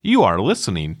You are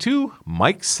listening to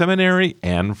Mike Seminary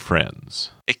and Friends,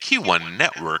 a Q1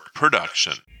 Network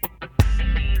production.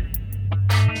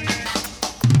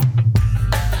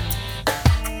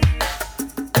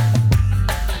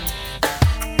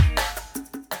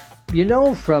 You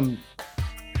know, from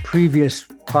previous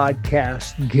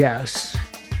podcast guests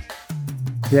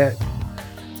that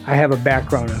I have a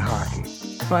background in hockey.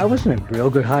 Well, I wasn't a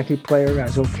real good hockey player. I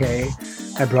was okay.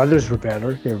 My brothers were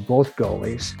better. They were both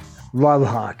goalies. Love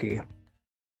hockey.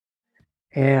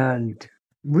 And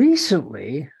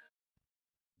recently,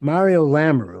 Mario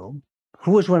Lamoureux,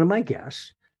 who was one of my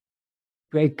guests,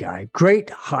 great guy, great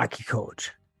hockey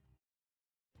coach,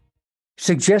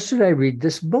 suggested I read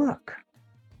this book.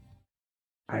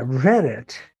 I read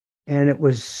it, and it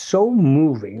was so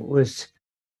moving. It was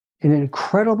an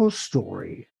incredible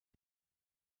story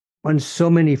on so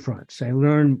many fronts. I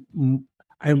learned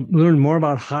more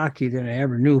about hockey than I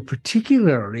ever knew,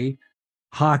 particularly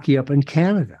hockey up in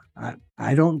Canada.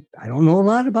 I don't know a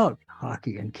lot about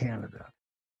hockey in Canada.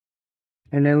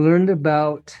 And I learned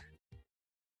about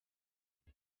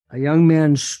a young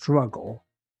man's struggle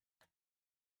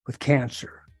with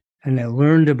cancer. And I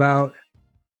learned about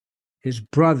his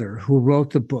brother who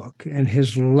wrote the book and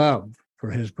his love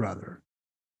for his brother.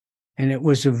 And it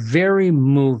was a very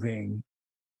moving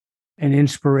and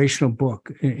inspirational book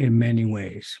in many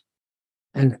ways.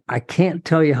 And I can't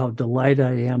tell you how delighted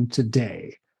I am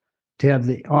today to have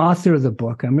the author of the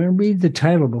book. I'm going to read the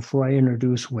title before I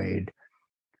introduce Wade.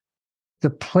 The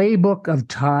Playbook of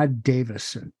Todd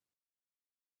Davison,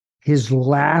 His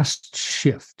Last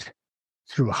Shift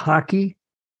Through Hockey,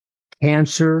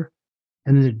 Cancer,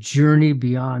 and the Journey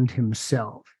Beyond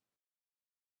Himself.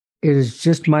 It is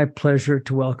just my pleasure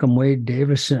to welcome Wade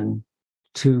Davison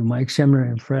to Mike Seminary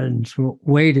and Friends.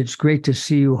 Wade, it's great to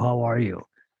see you. How are you?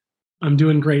 I'm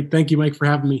doing great. Thank you, Mike, for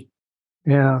having me.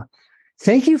 Yeah.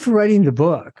 Thank you for writing the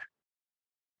book.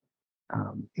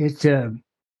 It's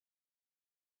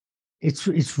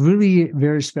really a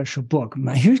very special book.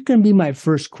 Here's going to be my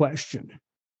first question.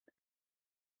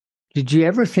 Did you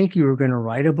ever think you were going to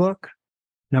write a book?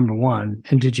 Number one.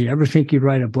 And did you ever think you'd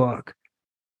write a book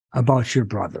about your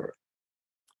brother?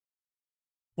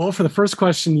 Well, for the first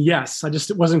question, yes. I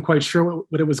just wasn't quite sure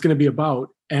what it was going to be about.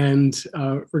 And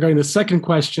regarding the second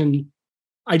question,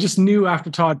 I just knew after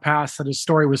Todd passed that his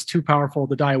story was too powerful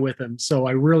to die with him. So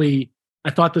I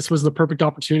thought this was the perfect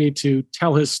opportunity to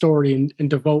tell his story and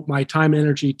devote my time and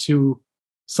energy to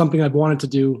something I've wanted to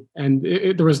do. And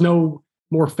there was no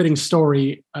more fitting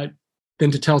story than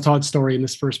to tell Todd's story in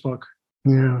this first book.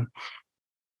 Yeah.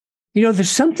 You know, there's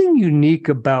something unique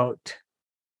about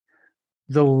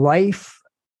the life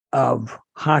of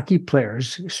hockey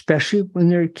players, especially when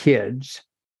they're kids,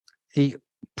 the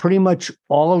pretty much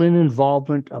all-in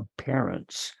involvement of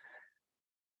parents,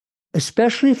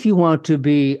 especially if you want to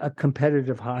be a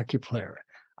competitive hockey player.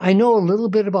 I know a little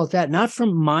bit about that, not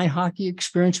from my hockey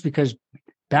experience, because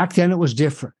back then it was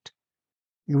different.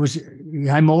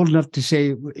 I'm old enough to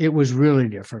say it was really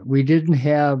different. We didn't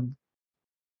have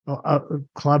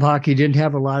club hockey, didn't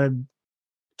have a lot of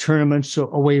tournaments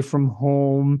away from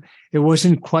home. It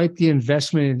wasn't quite the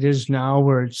investment it is now,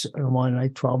 where it's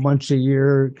like 12 months a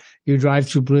year. You drive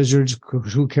through blizzards.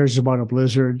 Who cares about a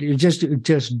blizzard? It's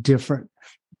just different.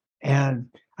 And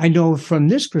I know from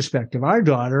this perspective, our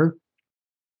daughter,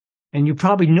 and you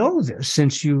probably know this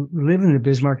since you live in the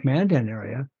Bismarck-Mandan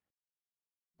area,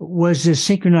 was a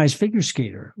synchronized figure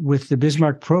skater with the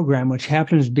Bismarck program, which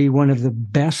happens to be one of the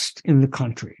best in the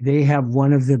country. They have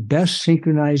one of the best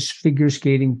synchronized figure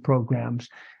skating programs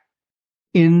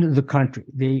in the country.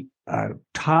 They are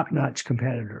top-notch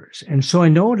competitors. And so I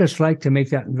know what it's like to make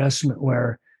that investment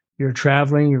where you're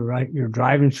traveling, you're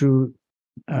driving through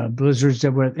blizzards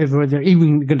where they're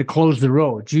even going to close the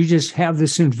roads. You just have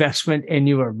this investment and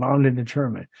you are bound and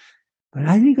determined. But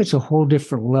I think it's a whole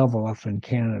different level up in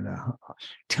Canada.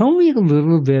 Tell me a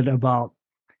little bit about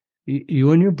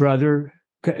you and your brother.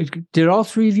 Did all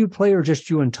three of you play, or just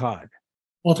you and Todd?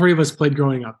 All three of us played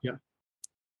growing up, yeah.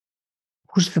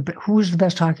 Who was the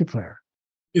best hockey player?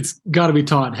 It's got to be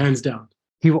Todd, hands down.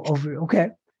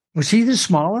 Okay. Was he the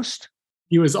smallest?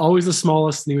 He was always the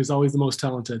smallest, and he was always the most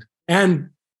talented. And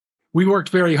we worked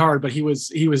very hard, but he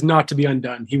was not to be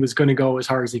undone. He was going to go as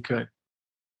hard as he could.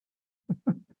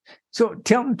 So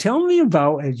tell me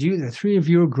about, as the three of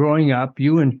you were growing up,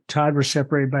 you and Todd were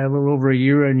separated by a little over a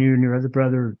year, and you and your other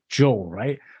brother, Joel,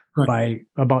 right? By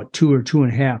about 2 or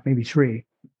 2.5, maybe 3.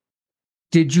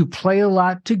 Did you play a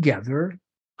lot together?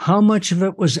 How much of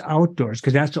it was outdoors?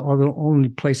 Because that's the only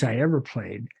place I ever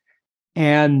played.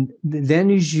 And then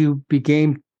as you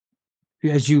became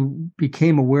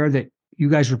aware that you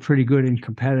guys were pretty good and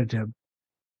competitive,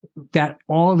 that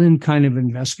all-in kind of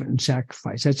investment and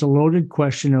sacrifice? That's a loaded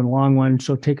question and a long one,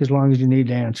 so take as long as you need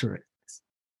to answer it.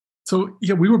 So,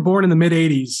 yeah, we were born in the mid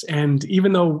 80s. And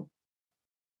even though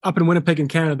up in Winnipeg in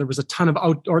Canada, there was a ton of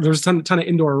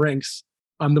indoor rinks,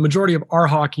 the majority of our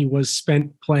hockey was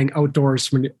spent playing outdoors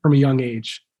from a young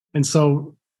age. And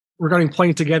so regarding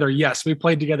playing together, yes, we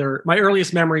played together. My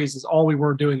earliest memories is all we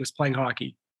were doing was playing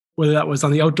hockey, whether that was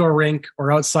on the outdoor rink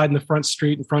or outside in the front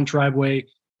street and front driveway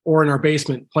or in our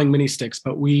basement playing mini sticks.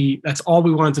 But that's all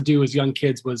we wanted to do as young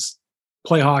kids was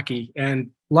play hockey. And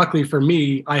luckily for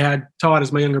me, I had Todd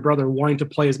as my younger brother wanting to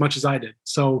play as much as I did.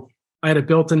 So I had a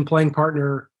built-in playing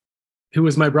partner who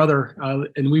was my brother.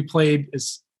 And we played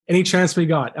as any chance we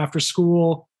got after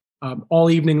school, all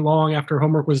evening long after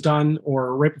homework was done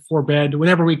or right before bed,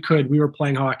 whenever we could, we were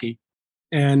playing hockey.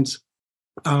 And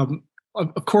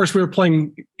of course, we were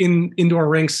playing in indoor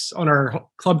rinks on our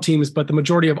club teams, but the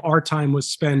majority of our time was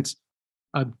spent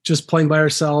just playing by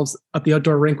ourselves at the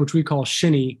outdoor rink, which we call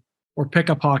shinny or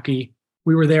pickup hockey.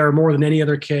 We were there more than any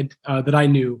other kid that I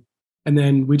knew. And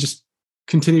then we just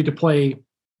continued to play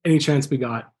any chance we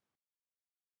got.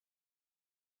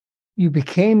 You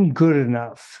became good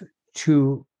enough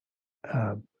to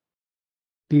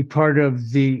be part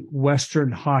of the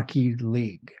Western Hockey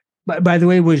League. By the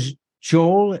way, was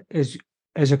Joel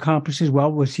as accomplished as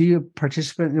well? Was he a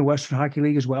participant in the Western Hockey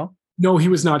League as well? No, he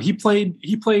was not. He played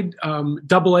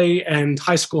AA and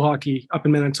high school hockey up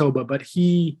in Manitoba, but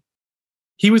he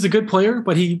was a good player,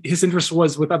 but his interest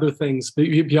was with other things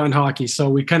beyond hockey. So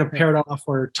we kind of paired off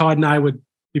where Todd and I would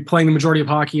be playing the majority of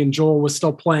hockey and Joel was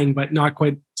still playing, but not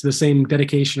quite to the same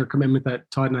dedication or commitment that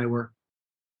Todd and I were.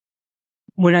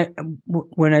 When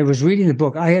I was reading the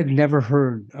book, I had never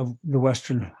heard of the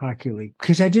Western Hockey League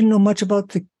because I didn't know much about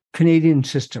the Canadian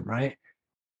system, right?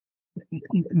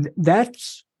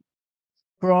 That's,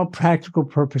 for all practical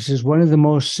purposes, one of the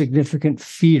most significant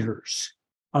feeders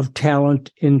of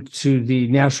talent into the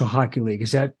National Hockey League.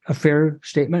 Is that a fair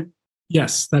statement?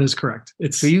 Yes, that is correct.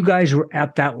 So you guys were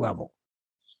at that level.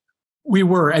 We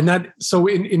were. And so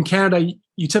in Canada,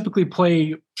 you typically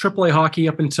play AAA hockey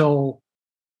up until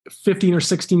 15 or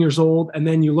 16 years old, and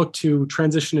then you look to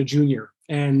transition to junior.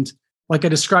 And like I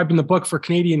described in the book, for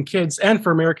Canadian kids and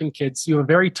for American kids, you have a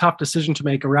very tough decision to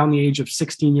make around the age of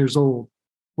 16 years old,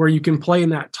 where you can play in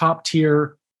that top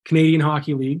tier Canadian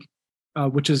Hockey League,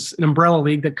 which is an umbrella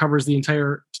league that covers the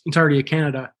entirety of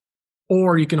Canada,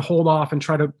 or you can hold off and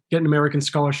try to get an American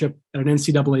scholarship at an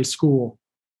NCAA school.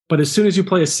 But as soon as you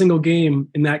play a single game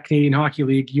in that Canadian Hockey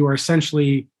League, you are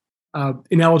essentially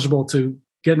ineligible to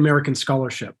get an American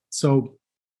scholarship. So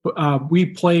we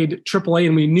played AAA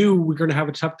and we knew we were going to have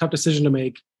a tough decision to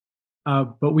make.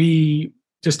 But we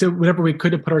just did whatever we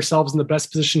could to put ourselves in the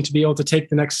best position to be able to take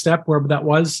the next step, wherever that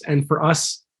was. And for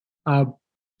us,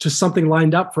 just something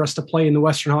lined up for us to play in the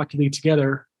Western Hockey League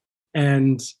together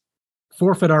and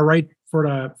forfeit our right for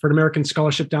an American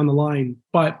scholarship down the line.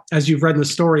 But as you've read in the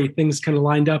story, things kind of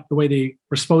lined up the way they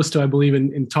were supposed to, I believe,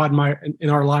 in Todd and in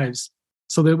our lives,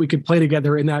 so that we could play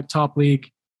together in that top league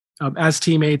as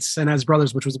teammates and as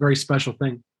brothers, which was a very special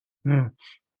thing. Yeah.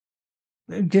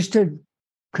 Just a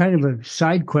kind of a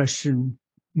side question,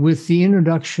 with the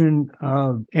introduction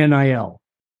of NIL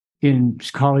in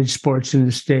college sports in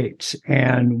the States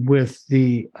and with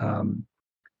the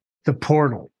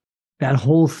portal, that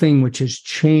whole thing, which has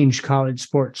changed college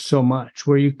sports so much,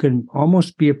 where you can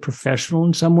almost be a professional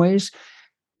in some ways,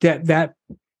 that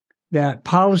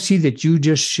policy that you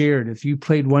just shared, if you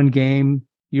played one game,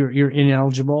 you're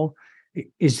ineligible.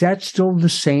 Is that still the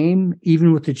same,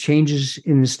 even with the changes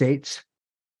in the States?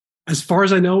 As far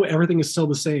as I know, everything is still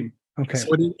the same. Okay.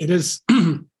 So it is,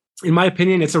 in my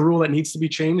opinion, it's a rule that needs to be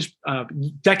changed.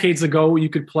 Decades ago, you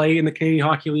could play in the Canadian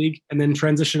Hockey League and then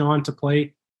transition on to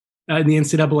play in the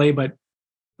NCAA. But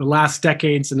the last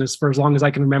decades, and for as long as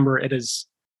I can remember, it's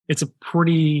a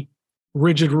pretty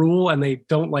rigid rule, and they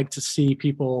don't like to see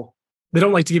people. They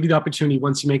don't like to give you the opportunity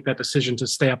once you make that decision to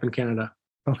stay up in Canada.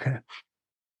 Okay.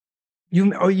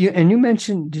 You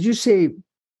mentioned, did you say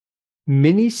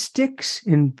mini sticks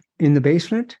in the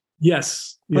basement?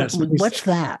 Yes. What's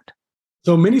that?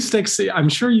 So mini sticks, I'm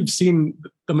sure you've seen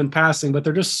them in passing, but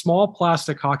they're just small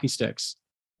plastic hockey sticks.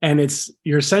 And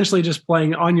you're essentially just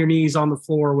playing on your knees on the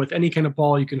floor with any kind of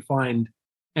ball you can find.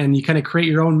 And you kind of create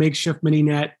your own makeshift mini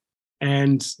net,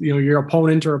 and your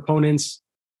opponent or opponents,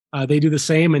 they do the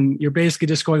same. And you're basically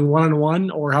just going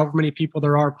one-on-one or however many people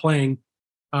there are playing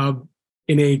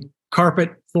in a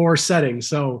carpet floor setting.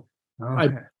 So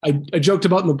okay. I joked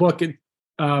about in the book,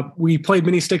 we played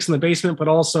mini sticks in the basement, but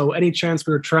also any chance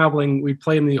we were traveling, we'd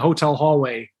play in the hotel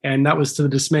hallway. And that was to the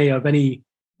dismay of any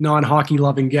non-hockey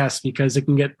loving guests, because it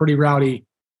can get pretty rowdy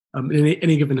in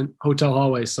any given hotel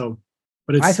hallway. So,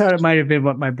 but I thought it might have been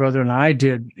what my brother and I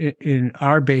did in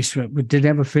our basement. We didn't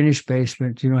have a finished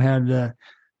basement, had the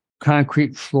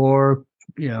concrete floor,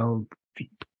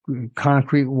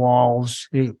 concrete walls,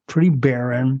 pretty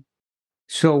barren.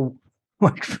 So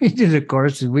what we did, of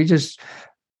course, is we just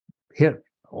hit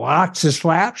lots of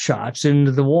slap shots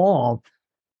into the wall.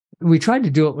 We tried to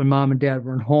do it when mom and dad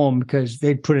weren't home because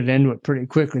they'd put an end to it pretty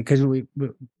quickly because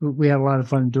we had a lot of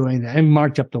fun doing that and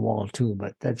marked up the wall too,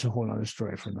 but that's a whole other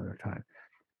story for another time.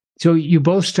 So you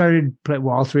both started play,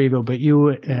 well, all three of you, but you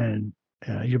and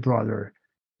your brother,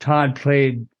 Todd,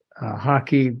 played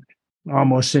hockey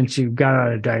almost since you got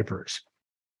out of diapers.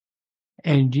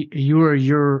 And you were a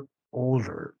year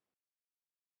older.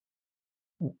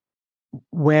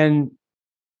 When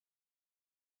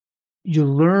you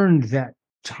learned that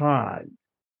Todd,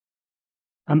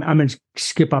 I'm going to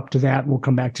skip up to that and we'll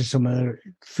come back to some other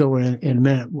fill in a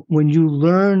minute. When you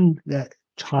learned that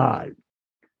Todd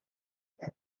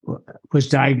was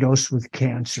diagnosed with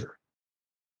cancer,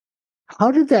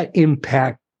 how did that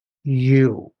impact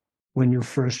you when you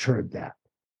first heard that?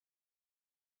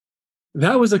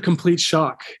 That was a complete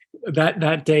shock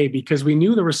that day because we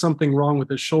knew there was something wrong with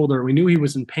his shoulder. We knew he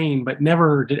was in pain, but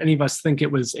never did any of us think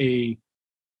it was a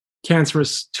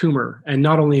cancerous tumor, and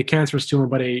not only a cancerous tumor,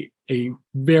 but a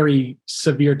very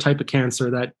severe type of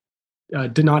cancer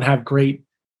that did not have great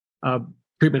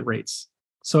treatment rates.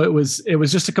 So it was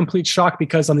just a complete shock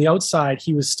because on the outside,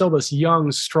 he was still this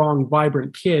young, strong,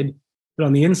 vibrant kid. But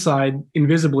on the inside,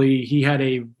 invisibly, he had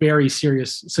a very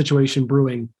serious situation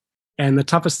brewing. And the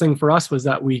toughest thing for us was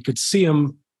that we could see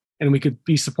him and we could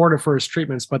be supportive for his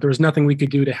treatments, but there was nothing we could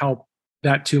do to help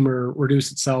that tumor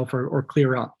reduce itself or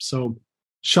clear up. So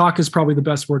shock is probably the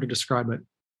best word to describe it.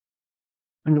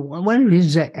 And one of the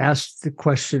reasons I asked the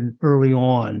question early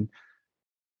on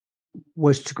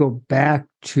was to go back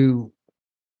to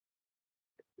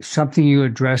something you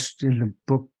addressed in the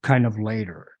book kind of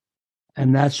later.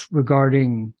 And that's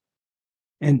regarding,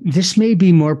 and this may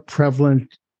be more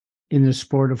prevalent in the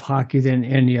sport of hockey than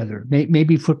any other.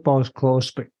 Maybe football is close,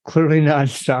 but clearly not in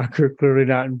soccer, clearly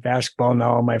not in basketball.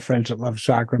 Now all my friends that love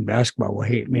soccer and basketball will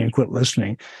hate me and quit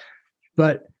listening.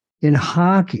 But in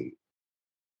hockey,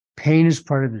 pain is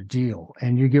part of the deal.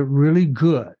 And you get really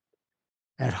good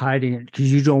at hiding it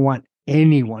because you don't want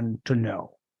anyone to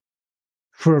know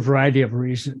for a variety of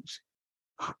reasons.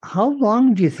 How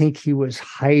long do you think he was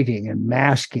hiding and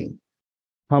masking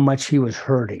how much he was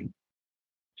hurting?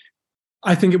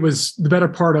 I think it was the better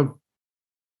part of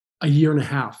a year and a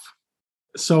half.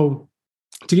 So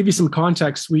to give you some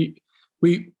context, we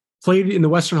played in the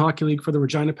Western Hockey League for the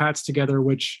Regina Pats together,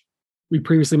 which we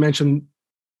previously mentioned.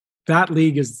 That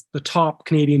league is the top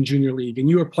Canadian junior league, and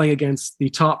you were playing against the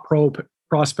top pro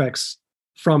prospects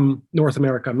from North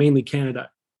America, mainly Canada.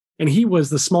 And he was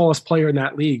the smallest player in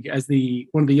that league as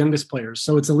one of the youngest players.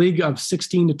 So it's a league of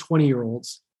 16 to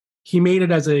 20-year-olds. He made it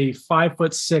as a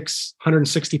 5'6",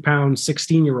 160-pound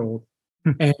 16-year-old.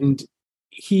 And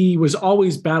he was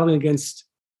always battling against,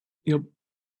 the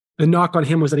knock on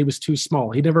him was that he was too small.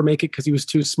 He'd never make it because he was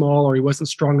too small or he wasn't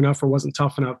strong enough or wasn't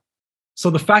tough enough. So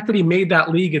the fact that he made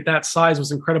that league at that size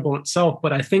was incredible in itself.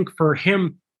 But I think for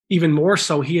him, even more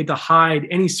so, he had to hide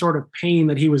any sort of pain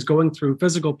that he was going through,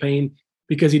 physical pain,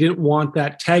 because he didn't want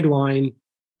that tagline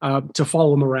to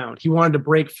follow him around. He wanted to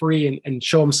break free and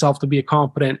show himself to be a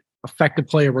competent, effective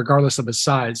player, regardless of his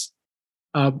size.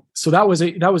 So that was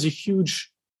a huge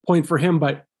point for him.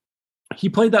 But he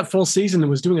played that full season and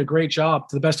was doing a great job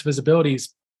to the best of his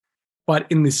abilities. But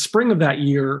in the spring of that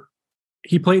year,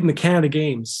 he played in the Canada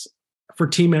Games for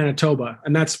Team Manitoba.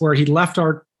 And that's where he left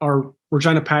our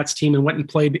Regina Pats team and went and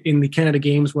played in the Canada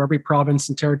Games, where every province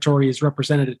and territory is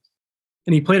represented.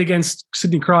 And he played against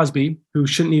Sidney Crosby, who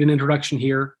shouldn't need an introduction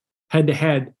here,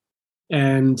 head-to-head.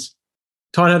 And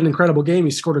Todd had an incredible game.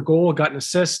 He scored a goal, got an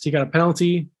assist, he got a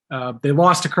penalty. They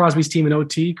lost to Crosby's team in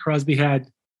OT. Crosby had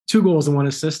 2 goals and 1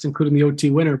 assist, including the OT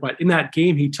winner. But in that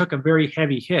game, he took a very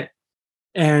heavy hit.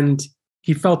 And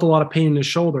he felt a lot of pain in his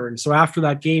shoulder. And so after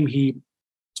that game, he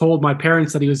told my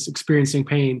parents that he was experiencing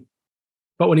pain.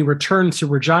 But when he returned to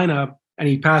Regina, and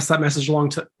he passed that message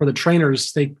along for the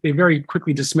trainers, they very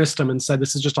quickly dismissed him and said,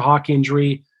 this is just a hockey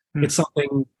injury. It's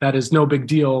something that is no big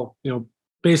deal,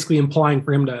 basically implying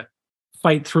for him to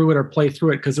fight through it or play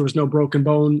through it because there was no broken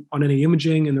bone on any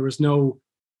imaging and there was no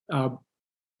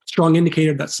strong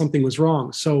indicator that something was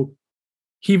wrong. So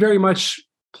he very much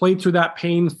played through that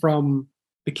pain from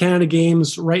the Canada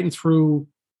Games right and through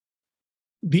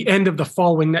the end of the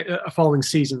following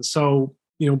season. So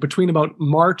between about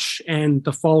March and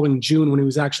the following June, when he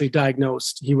was actually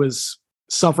diagnosed, he was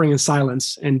suffering in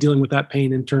silence and dealing with that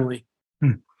pain internally.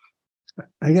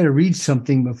 I got to read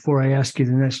something before I ask you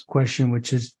the next question,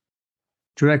 which is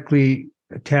directly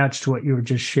attached to what you were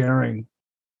just sharing.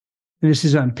 And this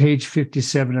is on page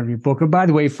 57 of your book. And by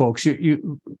the way, folks,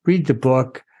 you read the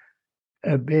book.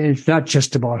 It's not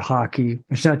just about hockey.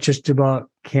 It's not just about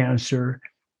cancer.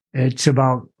 It's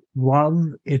about love.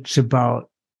 It's about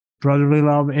brotherly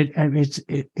love.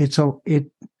 It's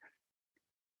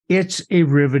a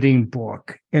riveting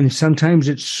book, and sometimes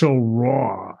it's so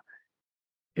raw.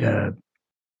 You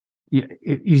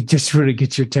just really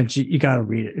get your attention. You got to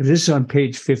read it. This is on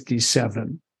page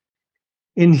 57.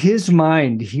 In his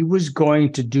mind, he was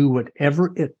going to do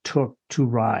whatever it took to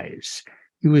rise.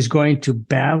 He was going to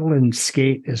battle and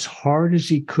skate as hard as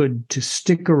he could to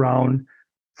stick around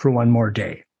for one more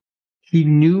day. He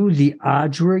knew the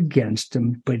odds were against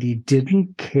him, but he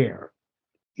didn't care.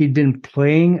 He'd been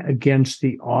playing against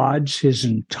the odds his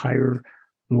entire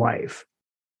life.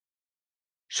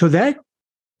 So that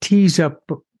tees up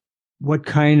what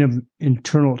kind of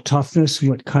internal toughness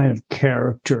and what kind of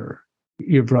character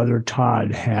your brother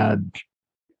Todd had.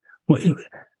 Well,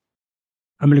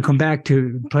 I'm going to come back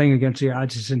to playing against the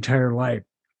odds his entire life.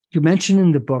 You mentioned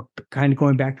in the book, kind of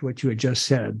going back to what you had just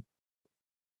said,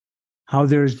 how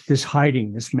there's this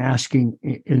hiding, this masking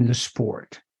in the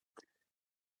sport.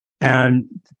 And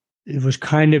it was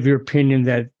kind of your opinion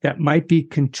that that might be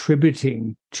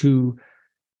contributing to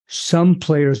some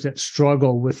players that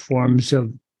struggle with forms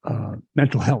of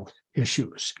mental health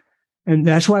issues. And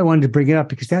that's why I wanted to bring it up,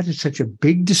 because that is such a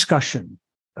big discussion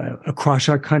across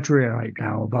our country right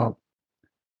now about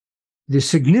the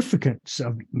significance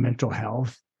of mental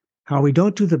health, how we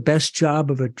don't do the best job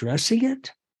of addressing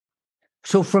it.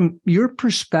 So from your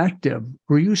perspective,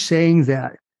 were you saying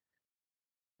that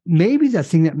maybe the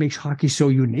thing that makes hockey so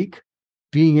unique,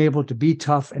 being able to be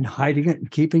tough and hiding it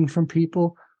and keeping from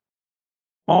people,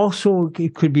 also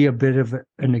it could be a bit of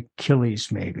an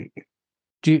Achilles maybe?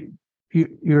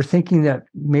 You're thinking that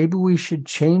maybe we should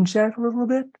change that a little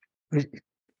bit?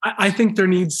 I think there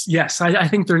needs, yes, I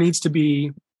think there needs to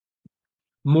be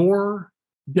more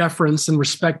deference and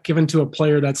respect given to a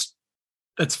player that's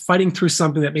fighting through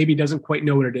something that maybe doesn't quite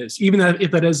know what it is, even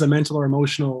if that is a mental or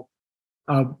emotional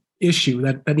issue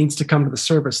that needs to come to the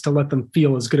surface to let them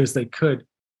feel as good as they could.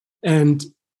 And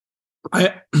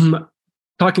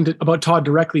talking about Todd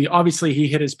directly, obviously he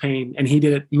hid his pain and he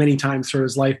did it many times through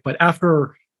his life. But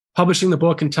after publishing the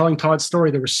book and telling Todd's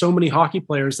story, there were so many hockey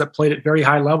players that played at very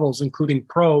high levels, including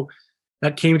pro,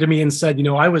 that came to me and said, you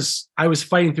know, I was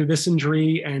fighting through this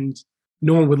injury and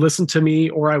no one would listen to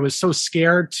me, or I was so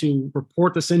scared to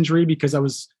report this injury because I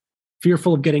was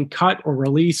fearful of getting cut or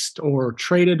released or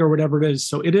traded or whatever it is.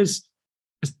 So it is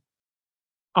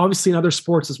obviously in other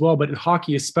sports as well, but in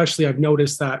hockey especially, I've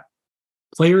noticed that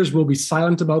players will be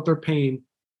silent about their pain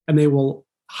and they will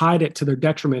hide it to their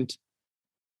detriment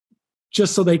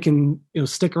just so they can,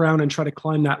 stick around and try to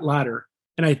climb that ladder.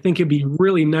 And I think it'd be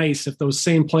really nice if those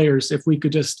same players, if we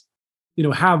could just,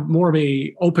 have more of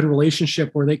a open relationship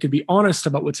where they could be honest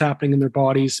about what's happening in their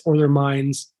bodies or their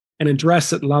minds and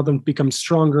address it and allow them to become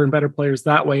stronger and better players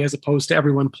that way, as opposed to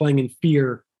everyone playing in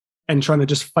fear and trying to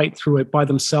just fight through it by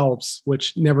themselves,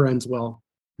 which never ends well.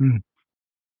 Mm.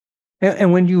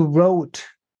 And when you wrote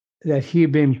that he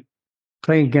had been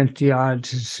playing against the odds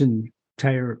his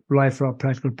entire life for all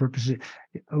practical purposes,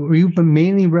 were you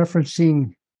mainly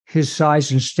referencing his size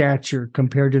and stature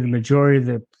compared to the majority of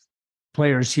the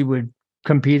players he would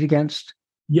compete against?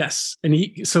 Yes. And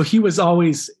he was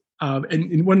always,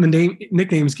 and one of the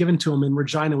nicknames given to him in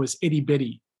Regina was Itty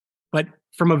Bitty. But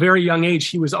from a very young age,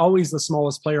 he was always the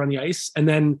smallest player on the ice. And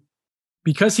then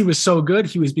because he was so good,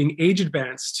 he was being age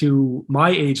advanced to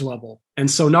my age level. And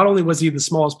so not only was he the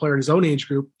smallest player in his own age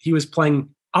group, he was playing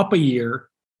up a year,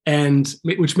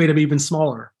 which made him even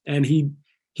smaller. And he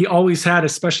always had,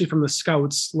 especially from the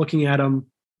scouts looking at him,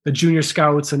 the junior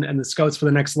scouts and the scouts for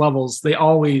the next levels, they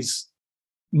always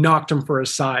knocked him for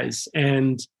his size.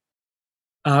 And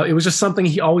it was just something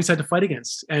he always had to fight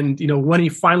against. And, when he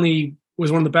finally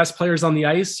was one of the best players on the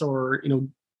ice, or,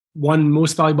 one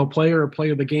most valuable player or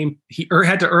player of the game, he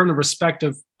had to earn the respect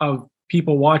of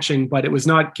people watching, but it was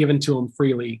not given to him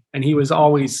freely. And he was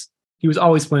always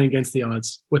playing against the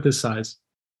odds with his size.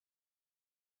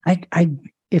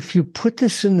 If you put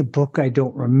this in the book, I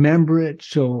don't remember it.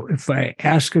 So if I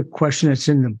ask a question that's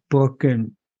in the book,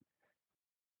 and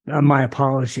my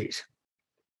apologies.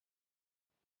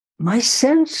 My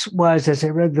sense was, as I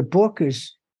read the book,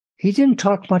 is he didn't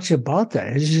talk much about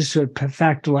that. It's just a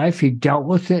fact of life. He dealt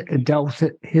with it and dealt with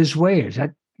it his way. Is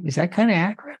that kind of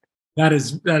accurate? That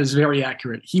is very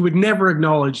accurate. He would never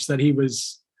acknowledge that he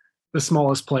was the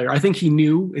smallest player. I think he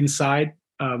knew inside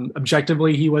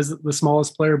Objectively, he was the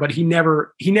smallest player, but he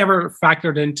never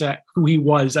factored into who he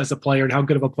was as a player and how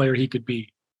good of a player he could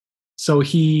be. So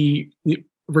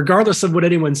regardless of what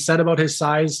anyone said about his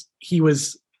size, he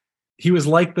was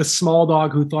like the small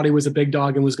dog who thought he was a big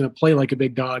dog and was going to play like a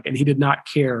big dog, and he did not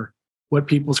care what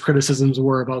people's criticisms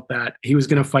were about that. He was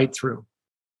going to fight through.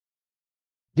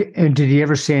 And did he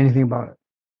ever say anything about it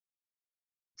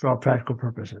for all practical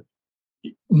purposes?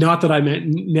 Not that I meant,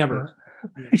 never.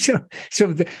 So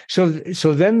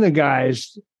then the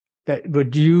guys that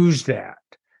would use that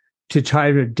to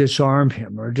try to disarm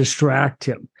him or distract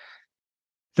him,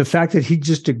 the fact that he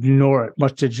just ignore it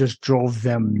must have just drove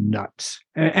them nuts.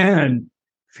 And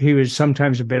he was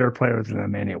sometimes a better player than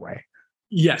them anyway.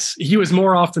 Yes, he was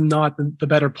more often not the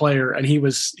better player, and he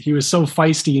was so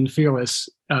feisty and fearless.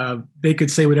 They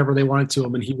could say whatever they wanted to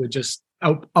him, and he would just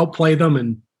outplay them,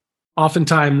 and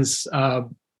oftentimes,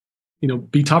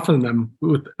 be tougher than them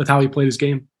with how he played his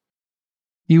game.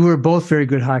 You were both very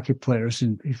good hockey players,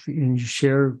 and you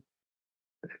share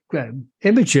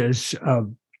images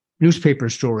of newspaper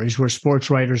stories where sports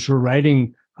writers were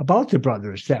writing about the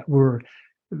brothers that were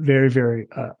very, very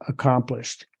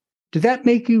accomplished. Did that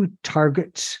make you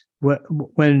targets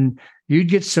when you'd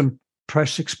get some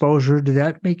press exposure? Did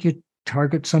that make you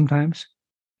targets sometimes?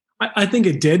 I think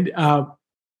it did.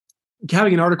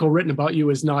 Having an article written about you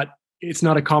is not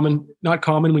common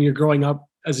when you're growing up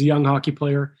as a young hockey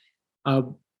player.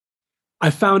 I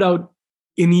found out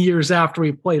in the years after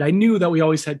we played, I knew that we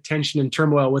always had tension and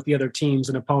turmoil with the other teams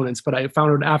and opponents, but I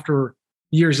found out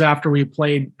years after we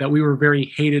played that we were a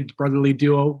very hated brotherly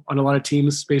duo on a lot of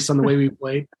teams based on the way we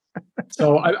played.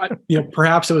 So I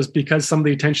perhaps it was because some of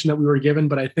the attention that we were given,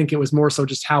 but I think it was more so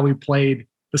just how we played,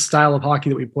 the style of hockey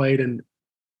that we played, and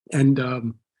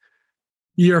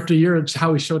year after year, it's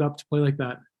how we showed up to play like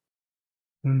that.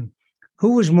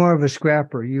 Who was more of a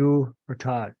scrapper, you or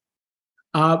Todd?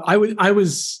 I would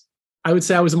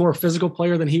say I was a more physical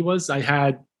player than he was. I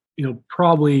had,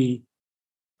 probably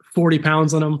 40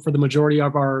 pounds on him for the majority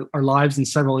of our lives and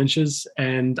several inches.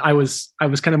 And I was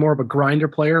kind of more of a grinder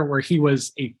player, where he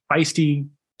was a feisty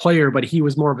player, but he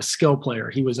was more of a skill player.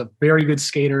 He was a very good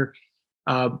skater.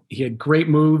 He had great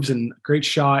moves and great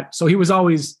shot. So he was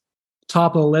always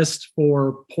top of the list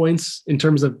for points in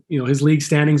terms of, his league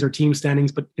standings or team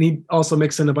standings, but he also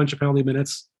mixed in a bunch of penalty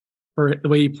minutes for the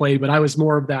way he played. But I was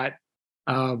more of that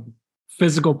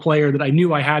physical player that I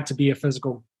knew I had to be a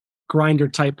physical grinder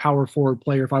type power forward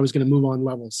player if I was going to move on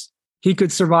levels. He could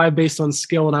survive based on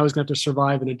skill, and I was going to have to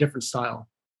survive in a different style.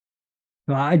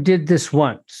 Well, I did this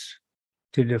once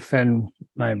to defend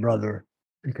my brother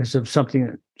because of something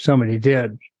that somebody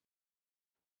did.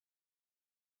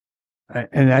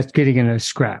 And that's getting in a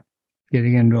scrap,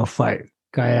 getting into a fight.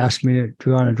 Guy asked me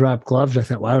to want to drop gloves. I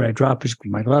thought, why would I drop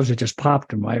my gloves? I just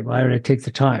popped him. Why would I take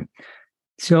the time?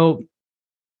 So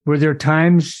were there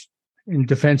times in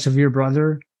defense of your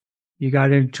brother you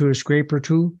got into a scrape or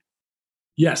two?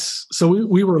 Yes. So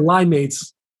we were line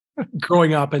mates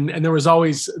growing up, and there was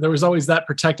always that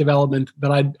protective element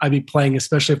that I'd be playing,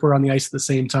 especially if we're on the ice at the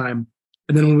same time.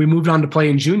 And then when we moved on to play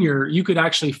in junior, you could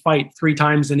actually fight 3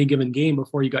 times in any given game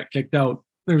before you got kicked out.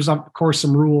 There's, of course,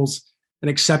 some rules and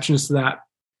exceptions to that.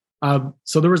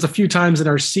 So there was a few times in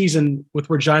our season with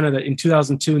Regina that in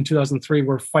 2002 and 2003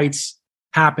 where fights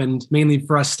happened, mainly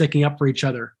for us sticking up for each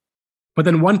other. But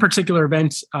then one particular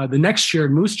event, the next year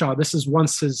in Moose Jaw, this is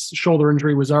once his shoulder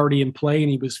injury was already in play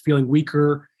and he was feeling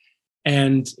weaker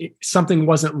and something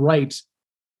wasn't right.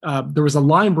 There was a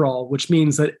line brawl, which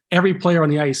means that every player on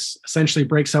the ice essentially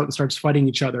breaks out and starts fighting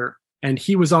each other. And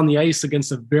he was on the ice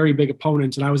against a very big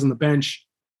opponent, and I was on the bench,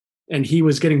 and he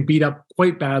was getting beat up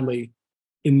quite badly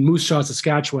in Moose Jaw,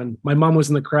 Saskatchewan. My mom was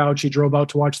in the crowd. She drove out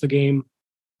to watch the game,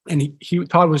 and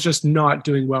Todd was just not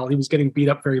doing well. He was getting beat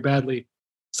up very badly.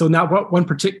 So in that one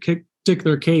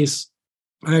particular case,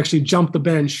 I actually jumped the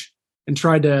bench and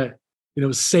tried to,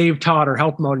 save Todd or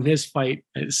help him out in his fight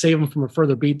and save him from a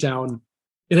further beatdown.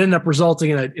 It ended up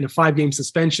resulting in a 5-game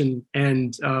suspension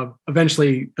and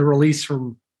eventually the release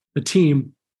from the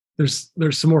team. There's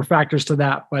some more factors to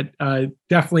that, but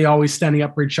definitely always standing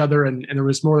up for each other. And there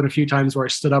was more than a few times where I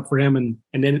stood up for him and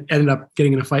then ended up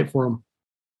getting in a fight for him.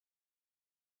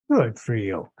 Good for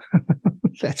you.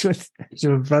 That's what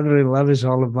brotherly love is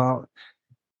all about.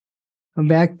 I'm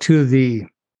back to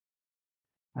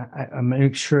I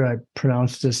make sure I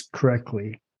pronounce this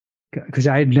correctly because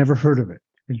I had never heard of it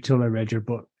until I read your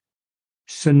book.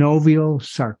 Synovial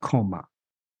sarcoma.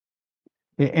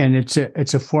 And it's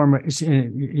a form of,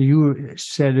 you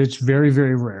said it's very,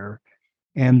 very rare,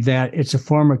 and that it's a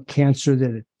form of cancer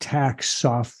that attacks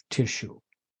soft tissue.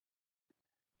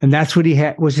 And that's what he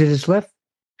had. Was it his left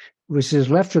was his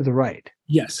left or the right?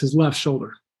 Yes, his left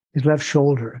shoulder. His left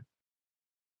shoulder.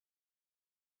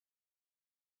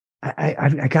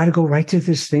 I got to go right to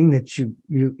this thing that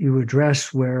you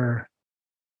address where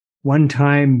one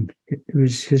time it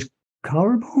was his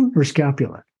collarbone or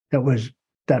scapula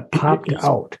that popped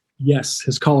out. Yes,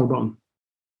 his collarbone.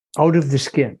 Out of the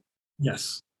skin.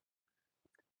 Yes.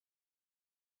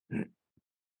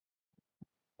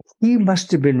 He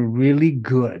must have been really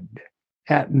good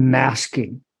at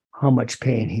masking how much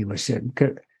pain he was in.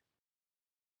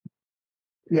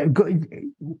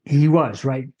 He was,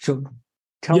 right? So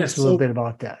tell us a little bit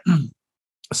about that.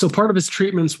 So part of his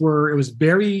treatments it was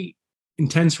very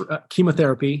intense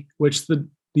chemotherapy, which the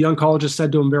oncologist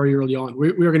said to him very early on, we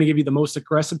are going to give you the most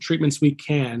aggressive treatments we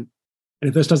can. And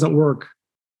if this doesn't work,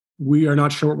 we are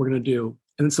not sure what we're going to do.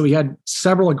 And so he had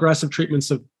several aggressive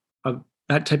treatments of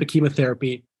that type of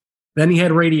chemotherapy. Then he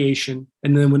had radiation.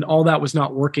 And then when all that was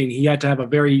not working, he had to have a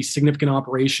very significant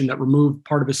operation that removed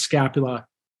part of his scapula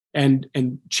and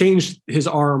changed his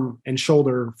arm and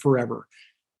shoulder forever.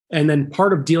 And then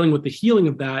part of dealing with the healing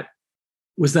of that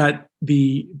was that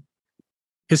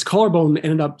his collarbone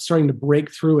ended up starting to break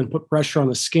through and put pressure on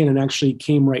the skin and actually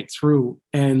came right through.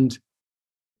 And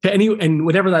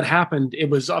whenever that happened, it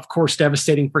was, of course,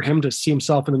 devastating for him to see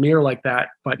himself in the mirror like that.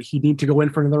 But he needed to go in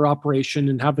for another operation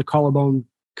and have the collarbone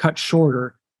cut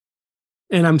shorter.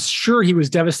 And I'm sure he was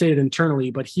devastated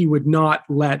internally, but he would not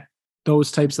let those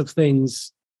types of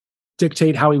things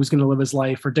dictate how he was going to live his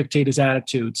life or dictate his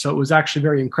attitude. So it was actually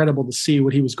very incredible to see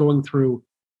what he was going through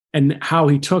and how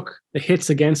he took the hits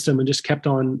against him and just kept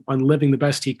on living the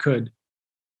best he could.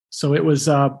 So it was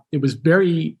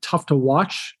very tough to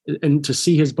watch and to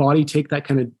see his body take that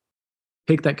kind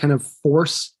of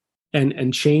force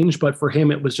and change. But for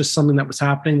him, it was just something that was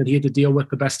happening that he had to deal with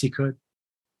the best he could.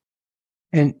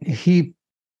 And he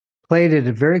played at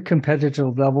a very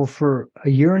competitive level for a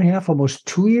year and a half, almost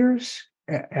 2 years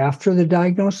after the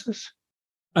diagnosis.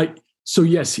 So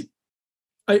yes,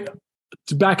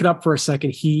 to back it up for a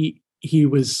second, he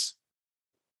was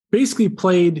basically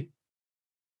played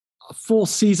a full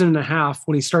season and a half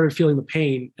when he started feeling the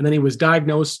pain, and then he was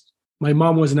diagnosed. My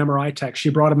mom was an MRI tech. She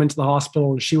brought him into the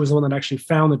hospital, and she was the one that actually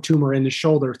found the tumor in his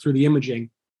shoulder through the imaging.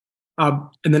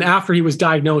 And then after he was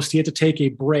diagnosed, he had to take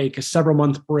a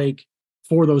several-month break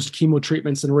for those chemo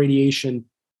treatments and radiation.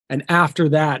 And after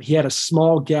that, he had a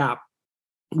small gap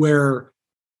where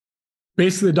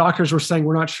basically the doctors were saying,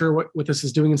 we're not sure what this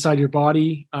is doing inside your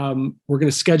body. We're going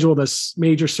to schedule this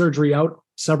major surgery out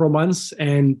several months.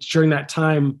 And during that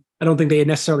time, I don't think they had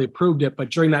necessarily approved it, but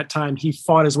during that time, he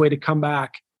fought his way to come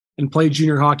back and play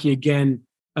junior hockey again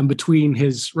between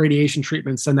his radiation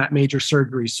treatments and that major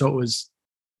surgery. So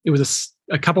it was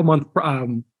a couple month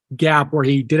gap where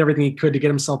he did everything he could to get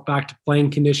himself back to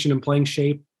playing condition and playing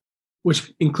shape,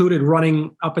 which included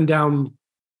running up and down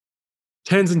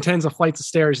tens and tens of flights of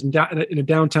stairs in a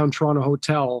downtown Toronto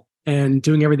hotel and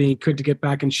doing everything he could to get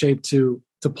back in shape to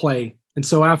play. And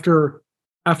so after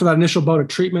that initial bout of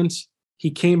treatment, he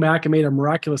came back and made a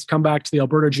miraculous comeback to the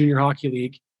Alberta Junior Hockey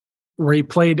League, where he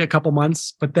played a couple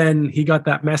months, but then he got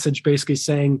that message basically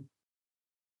saying,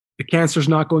 the cancer's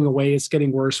not going away, it's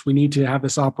getting worse. We need to have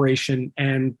this operation,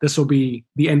 and this will be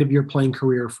the end of your playing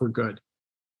career for good.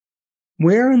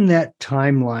 Where in that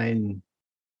timeline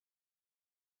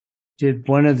did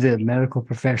one of the medical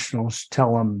professionals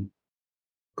tell him,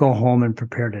 go home and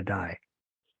prepare to die?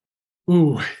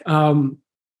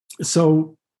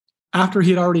 So after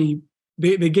he had already,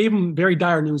 they gave him very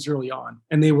dire news early on,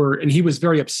 and he was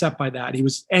very upset by that. He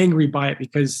was angry by it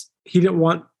because he didn't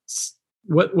want,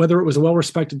 whether it was a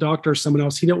well-respected doctor or someone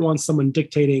else, he didn't want someone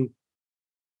dictating,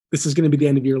 this is going to be the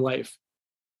end of your life.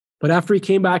 But after he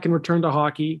came back and returned to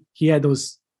hockey, he had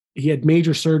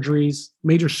major surgery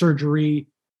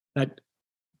that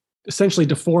essentially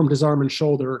deformed his arm and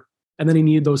shoulder. And then he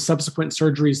needed those subsequent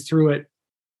surgeries through it.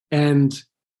 And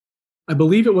I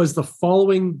believe it was the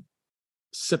following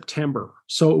September.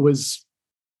 So it was,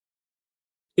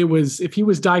 if he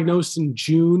was diagnosed in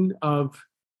June of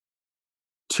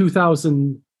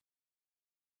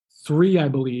 2003, I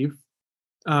believe,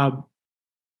 I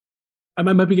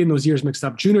might be getting those years mixed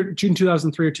up. June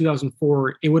 2003 or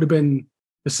 2004, it would have been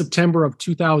the September of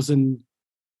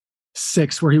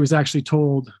 2006 where he was actually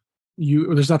told,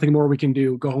 there's nothing more we can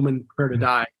do, go home and prepare to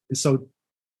die. And so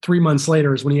 3 months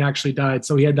later is when he actually died.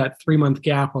 So he had that 3-month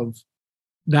gap of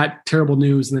that terrible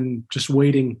news and then just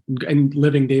waiting and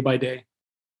living day by day.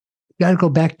 You got to go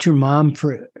back to your mom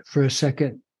for a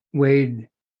second, Wade.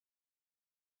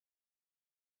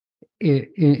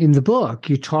 In the book,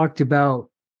 you talked about,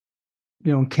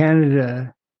 in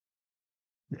Canada,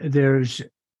 there's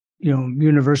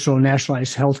universal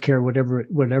nationalized healthcare,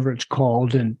 whatever it's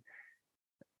called, and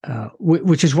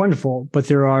which is wonderful, but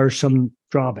there are some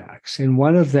drawbacks. And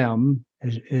one of them,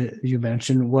 as you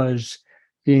mentioned, was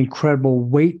the incredible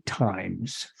wait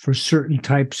times for certain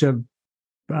types of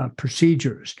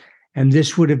procedures. And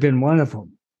this would have been one of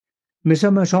them. I mean,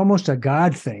 it's almost a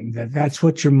God thing that's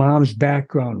what your mom's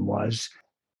background was,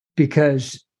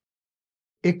 because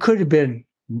it could have been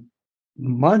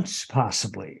months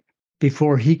possibly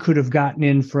before he could have gotten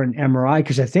in for an MRI,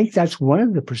 because I think that's one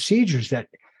of the procedures that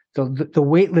the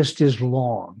wait list is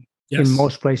long in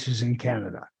most places in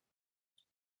Canada.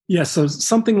 Yeah, so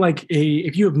something like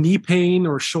if you have knee pain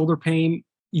or shoulder pain,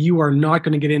 you are not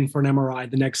going to get in for an MRI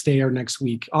the next day or next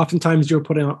week. Oftentimes you're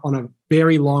put on a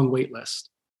very long wait list.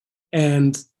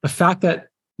 And the fact that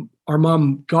our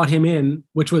mom got him in,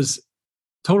 which was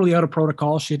totally out of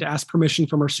protocol, she had to ask permission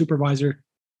from her supervisor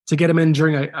to get him in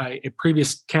during a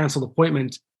previous canceled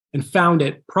appointment, and found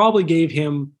it, probably gave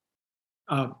him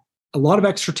a lot of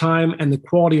extra time, and the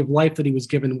quality of life that he was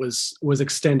given was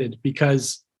extended,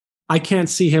 because I can't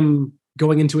see him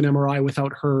going into an MRI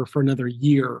without her for another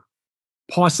year.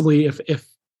 Possibly if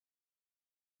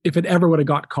it ever would have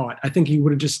got caught, I think he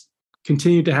would have just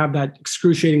continued to have that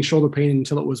excruciating shoulder pain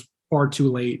until it was far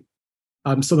too late.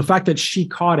 So the fact that she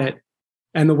caught it,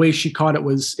 and the way she caught it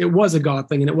was a God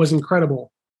thing, and it was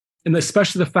incredible. And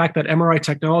especially the fact that MRI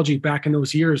technology back in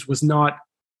those years was not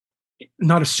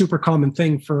a super common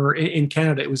thing in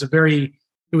Canada. It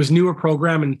was newer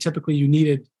program, and typically you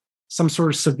needed some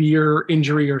sort of severe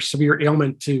injury or severe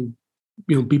ailment to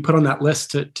be put on that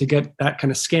list to get that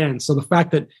kind of scan. So the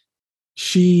fact that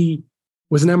she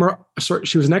was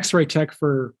she was an X-ray tech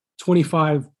for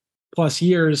 25 plus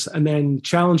years, and then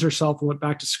challenged herself and went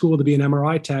back to school to be an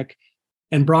MRI tech,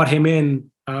 and brought him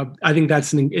in. I think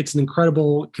it's an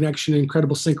incredible connection,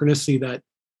 incredible synchronicity that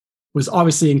was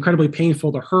obviously incredibly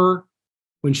painful to her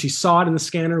when she saw it in the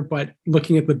scanner, but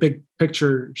looking at the big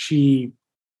picture, she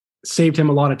saved him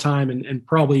a lot of time and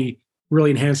probably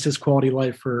really enhanced his quality of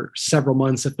life for several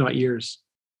months, if not years.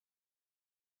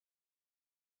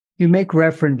 You make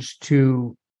reference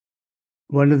to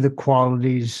one of the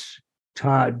qualities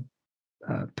Todd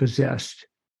possessed,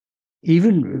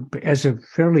 even as a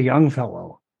fairly young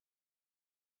fellow,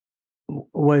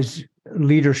 was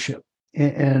leadership,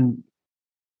 and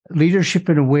leadership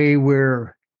in a way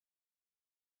where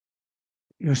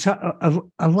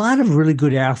a lot of really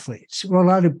good athletes, or a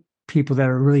lot of people that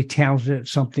are really talented at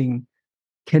something,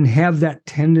 can have that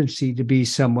tendency to be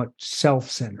somewhat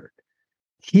self-centered.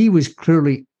 He was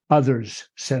clearly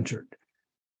others-centered.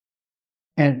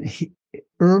 And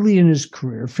early in his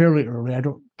career, fairly early,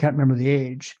 can't remember the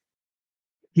age,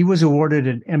 he was awarded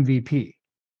an MVP.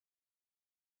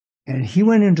 And he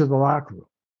went into the locker room,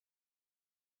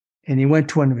 and he went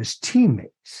to one of his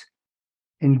teammates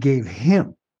and gave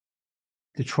him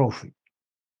the trophy.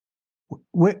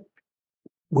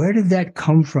 Where did that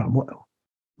come from?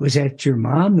 Was that your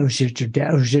mom? Was it your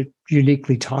dad? Was it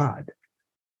uniquely Todd?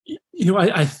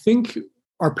 I think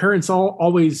our parents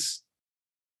always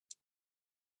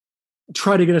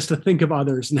try to get us to think of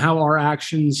others and how our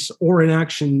actions or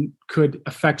inaction could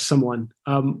affect someone.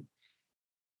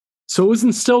 So it was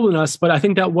instilled in us, but I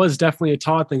think that was definitely a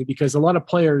Todd thing, because a lot of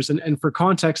players, and for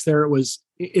context there, it was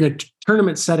in a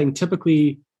tournament setting,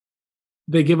 typically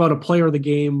they give out a player of the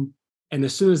game, and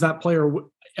as soon as that player,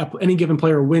 any given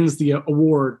player wins the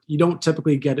award, you don't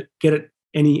typically get it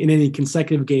in any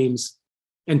consecutive games.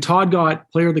 And Todd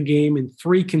got player of the game in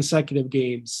 3 consecutive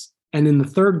games. And in the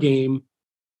third game,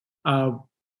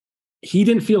 he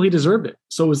didn't feel he deserved it.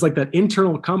 So it was like that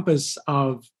internal compass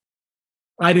of,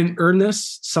 I didn't earn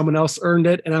this, someone else earned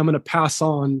it, and I'm going to pass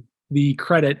on the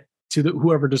credit to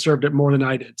whoever deserved it more than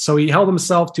I did. So he held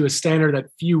himself to a standard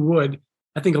that few would.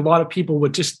 I think a lot of people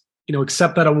would just,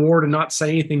 accept that award and not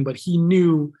say anything, but he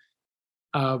knew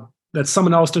that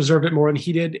someone else deserved it more than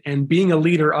he did. And being a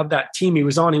leader of that team he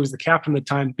was on, he was the captain at the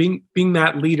time, being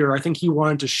that leader, I think he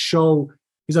wanted to show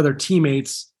his other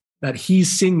teammates that he's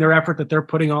seeing their effort that they're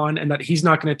putting on, and that he's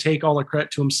not going to take all the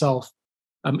credit to himself.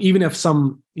 Even if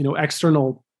some,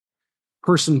 external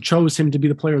person chose him to be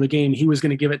the player of the game, he was going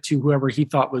to give it to whoever he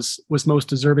thought was most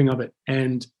deserving of it.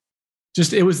 And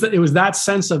just, it was that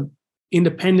sense of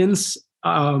independence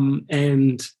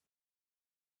and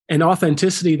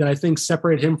authenticity that I think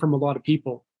separated him from a lot of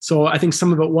people. So I think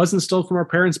some of it was instilled from our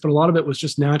parents, but a lot of it was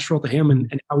just natural to him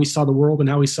and how he saw the world and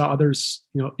how he saw others,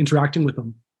 interacting with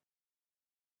him.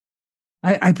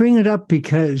 I bring it up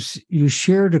because you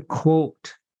shared a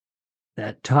quote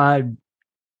that Todd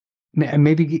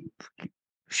maybe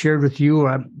shared with you.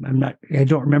 I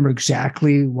don't remember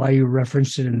exactly why you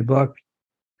referenced it in the book,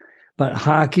 but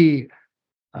hockey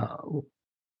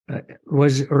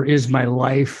was or is my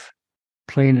life,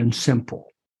 plain and simple.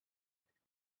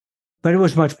 But it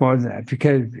was much more than that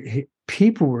because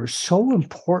people were so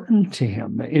important to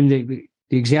him in the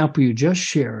example you just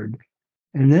shared.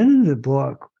 And then in the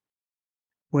book,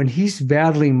 when he's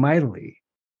battling mightily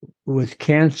with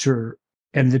cancer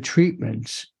and the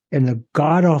treatments and the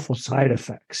god-awful side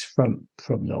effects from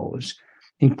those,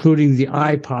 including the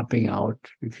eye popping out,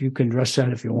 if you can address that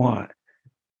if you want,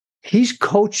 he's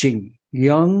coaching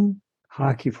young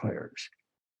hockey players.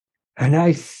 And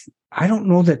I don't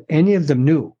know that any of them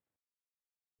knew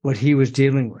what he was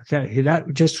dealing with.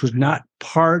 That just was not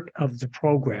part of the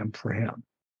program for him.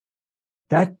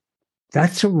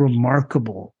 That's a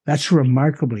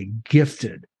remarkably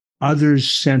gifted,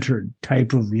 others-centered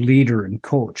type of leader and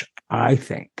coach, I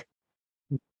think.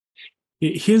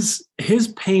 His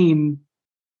pain,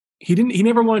 he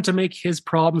never wanted to make his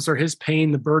problems or his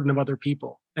pain the burden of other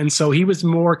people. And so he was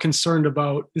more concerned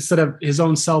about, instead of his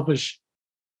own selfish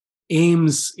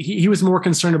aims, he was more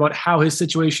concerned about how his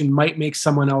situation might make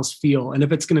someone else feel. And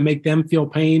if it's going to make them feel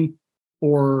pain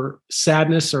or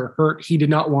sadness or hurt, he did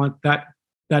not want that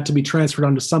to be transferred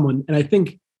onto someone. And I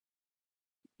think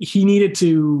he needed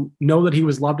to know that he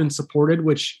was loved and supported,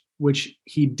 which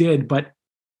he did. But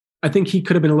I think he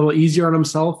could have been a little easier on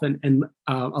himself and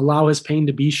allow his pain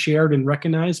to be shared and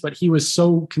recognized. But he was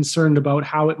so concerned about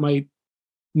how it might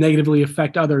negatively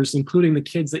affect others, including the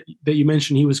kids that you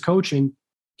mentioned he was coaching.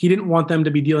 He didn't want them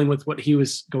to be dealing with what he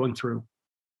was going through.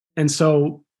 And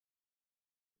so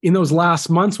in those last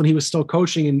months when he was still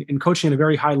coaching and coaching at a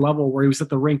very high level where he was at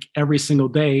the rink every single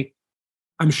day,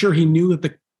 I'm sure he knew that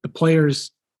the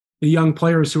young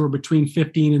players who were between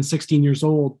 15 and 16 years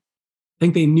old, I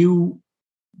think they knew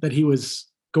that he was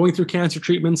going through cancer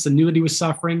treatments and knew that he was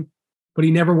suffering, but he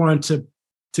never wanted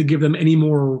to give them any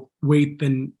more weight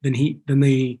than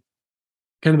they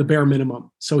kind of the bare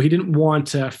minimum. So he didn't want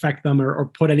to affect them or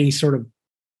put any sort of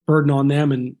burden on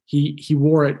them. And he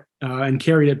wore it and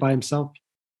carried it by himself.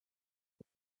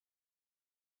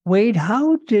 Wade,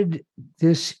 how did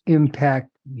this impact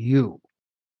you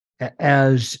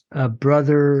as a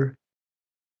brother,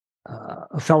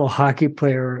 a fellow hockey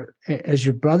player, as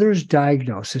your brother's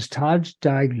diagnosed, as Todd's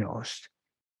diagnosed,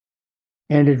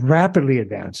 and it rapidly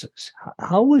advances?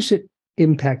 How was it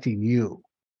impacting you?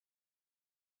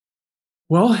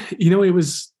 Well, it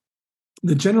was,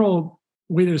 the general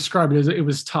way to describe it is it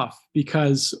was tough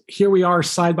because here we are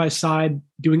side by side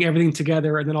doing everything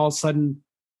together. And then all of a sudden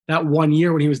that 1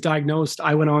 year when he was diagnosed,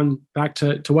 I went on back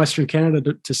to Western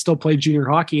Canada to still play junior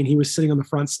hockey. And he was sitting on the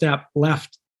front step,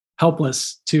 left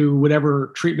helpless to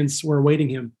whatever treatments were awaiting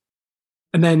him.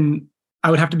 And then I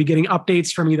would have to be getting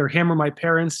updates from either him or my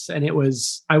parents. And I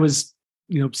was,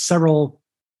 several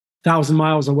thousand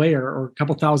miles away or a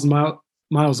couple thousand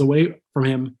miles away from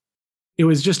him. It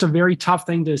was just a very tough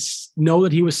thing to know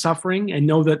that he was suffering and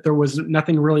know that there was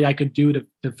nothing really I could do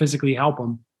to physically help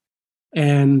him.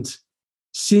 And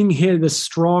seeing this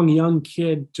strong young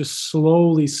kid just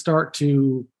slowly start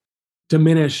to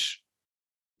diminish,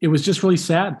 it was just really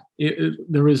sad.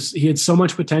 He had so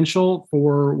much potential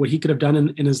for what he could have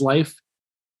done in his life.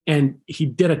 And he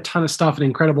did a ton of stuff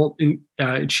and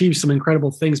achieved some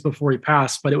incredible things before he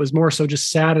passed. But it was more so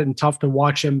just sad and tough to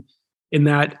watch him in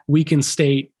that weakened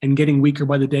state and getting weaker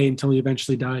by the day until he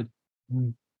eventually died.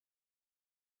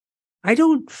 I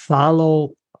don't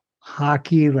follow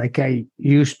hockey like I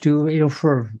used to,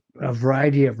 for a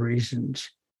variety of reasons.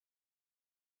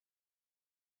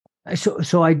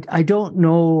 So I don't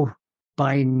know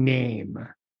by name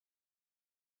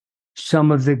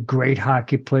some of the great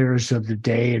hockey players of the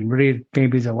day and really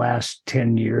maybe the last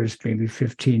 10 years, maybe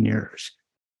 15 years.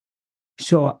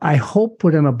 So I hope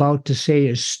what I'm about to say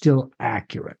is still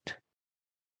accurate.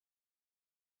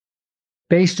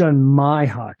 Based on my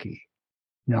hockey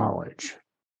knowledge.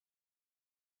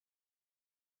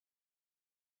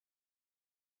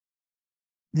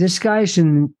 This guy's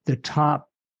in the top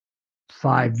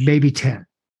 5, maybe 10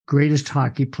 greatest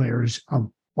hockey players of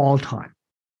all time.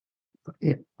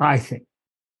 I think.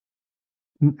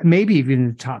 Maybe even in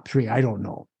the top 3, I don't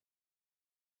know.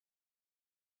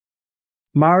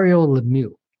 Mario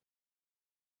Lemieux,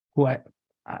 who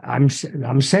I'm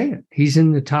saying he's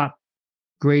in the top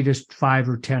greatest 5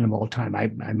 or 10 of all time. I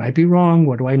might be wrong.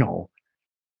 What do I know?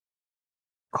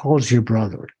 Calls your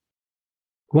brother.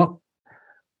 What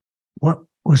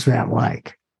was that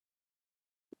like?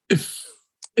 If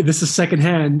this is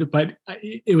secondhand, but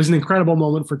it was an incredible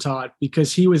moment for Todd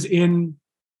because it was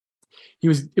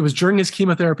during his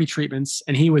chemotherapy treatments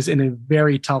and he was in a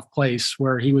very tough place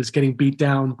where he was getting beat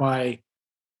down by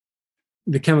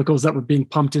the chemicals that were being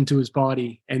pumped into his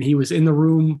body. And he was in the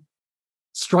room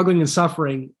struggling and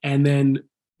suffering. And then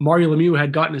Mario Lemieux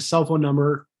had gotten his cell phone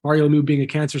number. Mario Lemieux, being a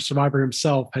cancer survivor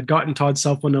himself, had gotten Todd's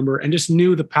cell phone number and just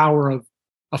knew the power of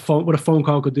a phone, what a phone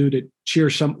call could do to cheer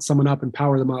someone up and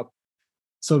power them up.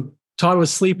 So Todd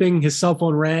was sleeping. His cell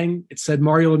phone rang. It said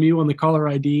Mario Lemieux on the caller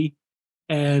ID.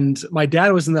 And my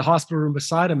dad was in the hospital room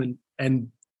beside him and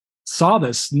saw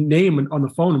this name on the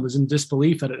phone and was in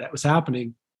disbelief that it was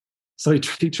happening. So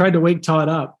he tried to wake Todd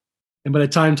up. And by the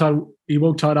time he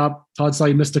woke Todd up, Todd saw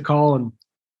he missed a call. And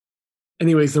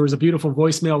anyways, there was a beautiful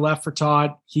voicemail left for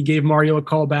Todd. He gave Mario a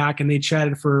call back and they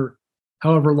chatted for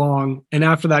however long. And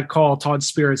after that call, Todd's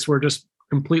spirits were just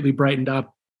completely brightened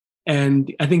up.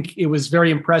 And I think it was very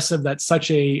impressive that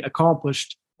such a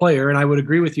accomplished player, and I would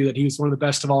agree with you that he was one of the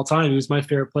best of all time. He was my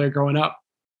favorite player growing up.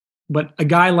 But a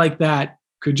guy like that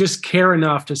could just care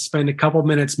enough to spend a couple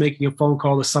minutes making a phone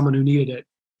call to someone who needed it.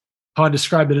 Todd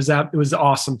described it as that it was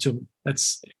awesome to him.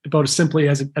 That's about as simply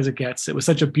as it gets. It was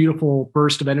such a beautiful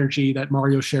burst of energy that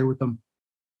Mario shared with them.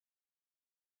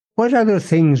 What other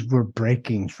things were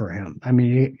breaking for him? I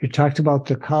mean, you talked about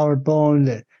the collarbone,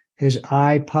 that his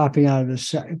eye popping out of the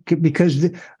side, because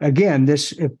again,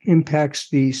 this impacts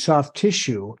the soft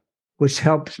tissue, which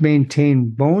helps maintain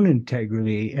bone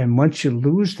integrity. And once you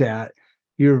lose that,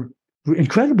 you're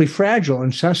incredibly fragile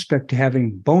and suspect to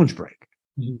having bones break.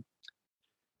 Mm-hmm.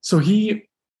 So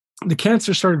the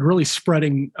cancer started really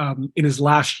spreading in his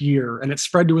last year, and it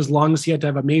spread to his lungs. He had to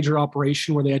have a major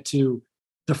operation where they had to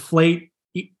deflate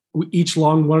each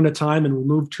lung one at a time and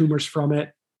remove tumors from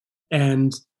it.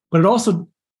 But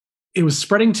it was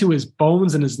spreading to his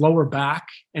bones and his lower back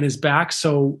and his back.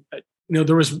 So,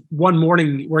 there was one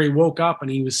morning where he woke up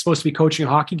and he was supposed to be coaching a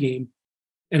hockey game.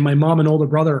 And my mom and older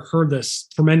brother heard this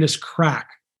tremendous crack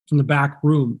from the back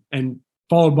room, and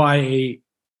followed by a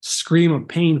scream of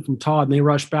pain from Todd. And they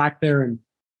rushed back there. And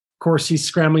of course, he's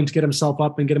scrambling to get himself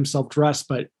up and get himself dressed.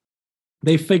 But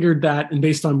they figured that, and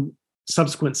based on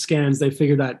subsequent scans, they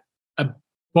figured that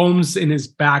bones in his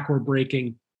back were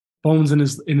breaking, bones in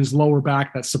his lower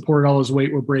back that supported all his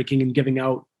weight were breaking and giving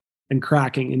out and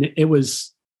cracking. And it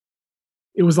was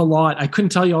a lot. I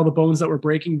couldn't tell you all the bones that were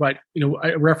breaking, but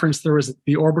I referenced there was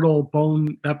the orbital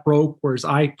bone that broke where his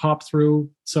eye popped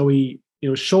through. So his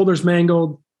shoulders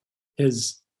mangled,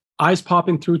 his eyes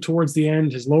popping through towards the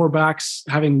end, his lower back's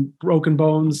having broken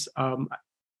bones.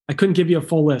 I couldn't give you a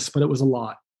full list, but it was a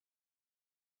lot.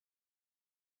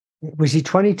 Was he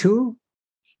 22?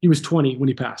 He was 20 when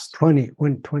he passed. 20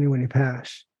 when he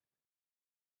passed.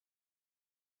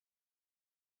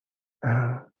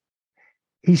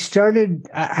 He started,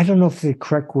 I don't know if the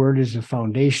correct word is a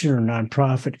foundation or a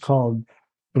nonprofit called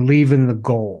Believe in the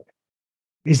Goal.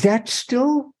 Is that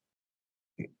still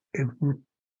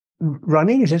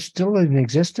running? Is it still in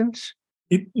existence?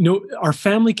 Our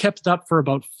family kept it up for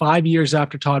about 5 years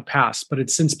after Todd passed, but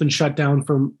it's since been shut down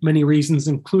for many reasons,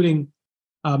 including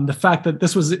the fact that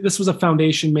this was a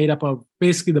foundation made up of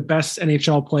basically the best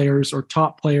NHL players or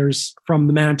top players from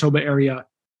the Manitoba area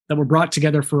that were brought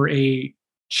together for a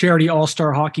charity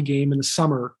all-star hockey game in the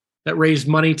summer that raised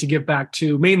money to give back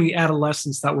to mainly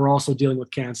adolescents that were also dealing with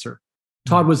cancer.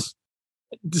 Todd was,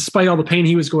 despite all the pain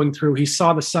he was going through, he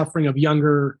saw the suffering of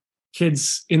younger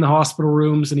kids in the hospital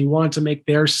rooms, and he wanted to make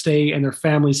their stay and their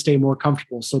families stay more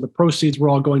comfortable. So the proceeds were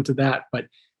all going to that. But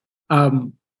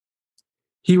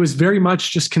he was very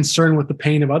much just concerned with the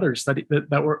pain of others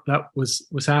that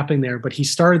was happening there. But he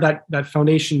started that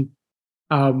foundation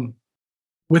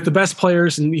with the best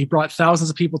players, and he brought thousands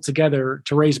of people together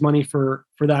to raise money for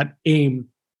that aim.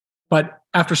 But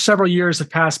after several years had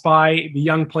passed by, the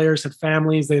young players had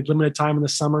families, they had limited time in the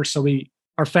summer. So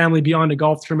our family, beyond a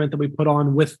golf tournament that we put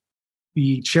on with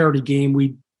the charity game,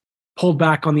 we pulled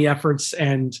back on the efforts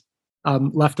and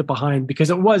left it behind, because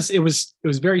it was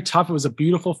very tough. It was a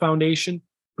beautiful foundation,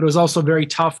 but it was also very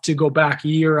tough to go back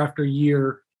year after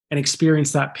year and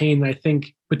experience that pain. And I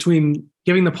think between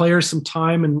giving the players some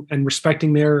time and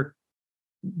respecting their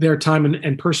time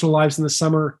and personal lives in the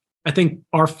summer, I think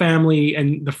our family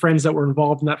and the friends that were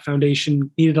involved in that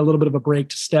foundation needed a little bit of a break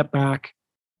to step back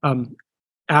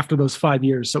after those 5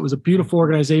 years. So it was a beautiful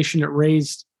organization. It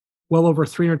raised well over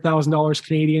 $300,000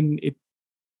 Canadian.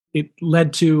 It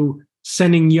led to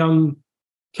sending young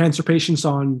cancer patients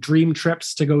on dream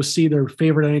trips to go see their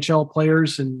favorite NHL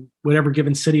players in whatever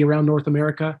given city around North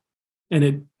America.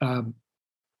 And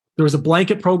there was a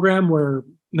blanket program where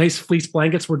nice fleece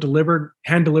blankets were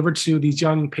hand delivered to these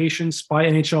young patients by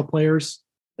NHL players.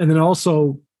 And then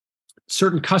also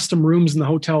certain custom rooms in the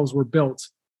hotels were built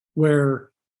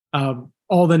where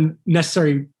all the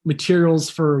necessary materials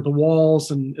for the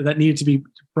walls and that needed to be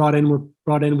brought in were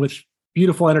brought in with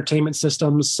beautiful entertainment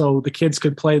systems, so the kids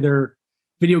could play their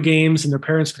video games and their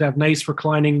parents could have nice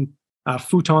reclining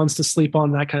futons to sleep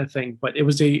on, that kind of thing. But it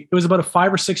was about a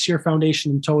 5 or 6 year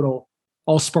foundation in total,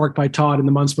 all sparked by Todd in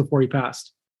the months before he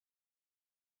passed.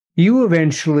 You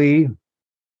eventually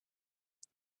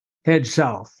head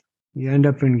south. You end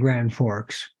up in Grand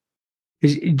Forks.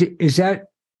 Is that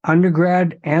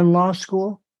undergrad and law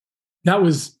school? That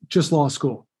was just law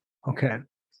school. Okay.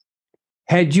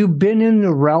 Had you been in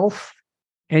the Ralph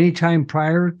anytime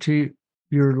prior to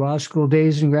your law school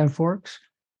days in Grand Forks?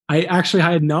 I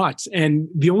had not. And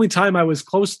the only time I was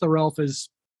close to the Ralph is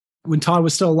when Todd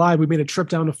was still alive. We made a trip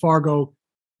down to Fargo,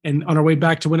 and on our way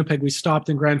back to Winnipeg, we stopped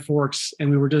in Grand Forks,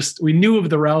 and we knew of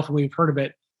the Ralph and we've heard of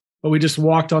it, but we just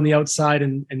walked on the outside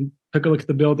and took a look at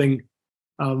the building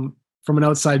from an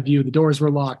outside view. The doors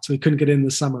were locked, so we couldn't get in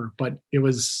the summer, but I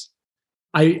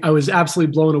was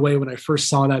absolutely blown away when I first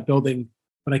saw that building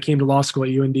when I came to law school at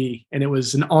UND, and it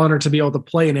was an honor to be able to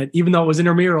play in it, even though it was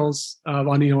intramurals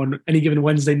on any given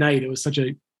Wednesday night. It was such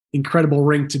an incredible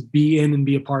rink to be in and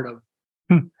be a part of.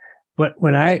 But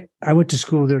when I went to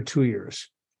school there 2 years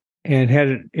and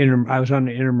I was on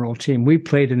the intramural team. We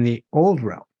played in the old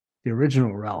Ralph, the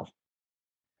original Ralph.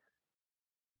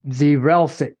 The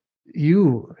Ralph that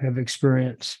you have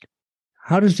experienced,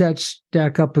 how does that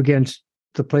stack up against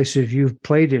the places you've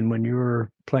played in when you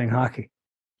were playing hockey?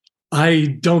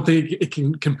 I don't think it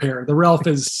can compare. The Ralph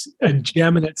is a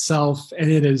gem in itself,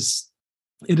 and it is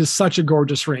such a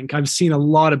gorgeous rink. I've seen a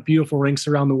lot of beautiful rinks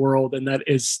around the world, and that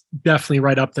is definitely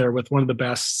right up there with one of the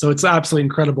best. So it's absolutely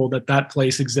incredible that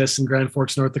place exists in Grand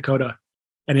Forks, North Dakota,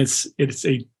 and it's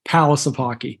a palace of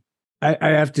hockey. I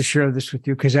have to share this with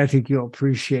you because I think you'll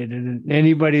appreciate it. And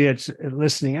anybody that's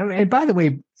listening, and by the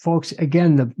way, folks,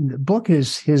 again, the book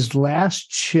is His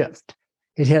Last Shift.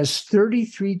 It has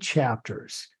 33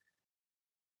 chapters,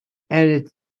 and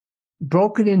it's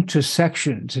broken into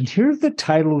sections. And here are the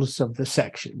titles of the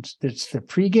sections. It's the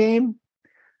pregame,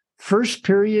 first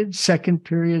period, second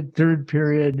period, third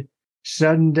period,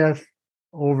 sudden death,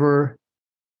 overtime,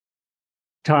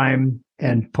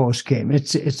 and postgame.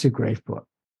 It's a great book.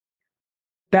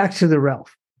 Back to the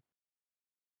Ralph.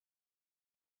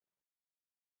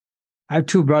 I have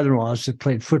two brother-in-laws that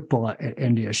played football at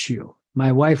NDSU.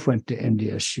 My wife went to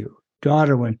NDSU.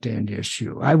 Daughter went to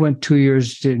NDSU. I went 2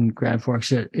 years in Grand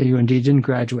Forks at UND, didn't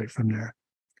graduate from there.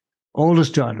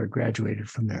 Oldest daughter graduated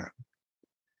from there.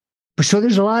 But so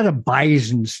there's a lot of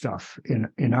bison stuff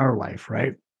in our life,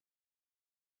 right?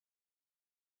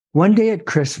 One day at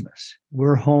Christmas,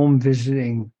 we're home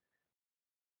visiting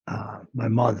my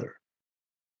mother.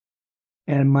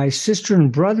 And my sister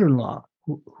and brother-in-law,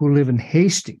 who live in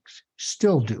Hastings,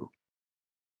 still do.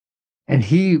 And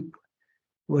he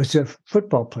was a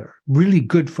football player, really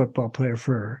good football player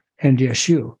for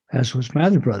NDSU, as was my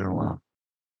other brother-in-law.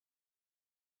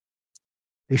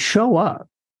 They show up,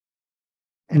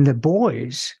 and the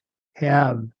boys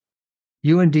have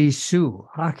UND Sioux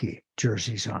hockey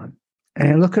jerseys on. And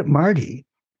I look at Marty.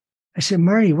 I said,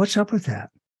 Marty, what's up with that?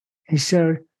 He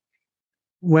said,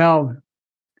 well,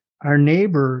 our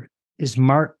neighbor is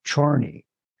Mark Chorney.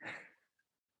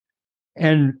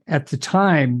 And at the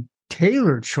time,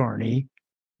 Taylor Chorney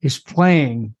is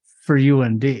playing for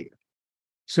UND.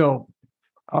 So,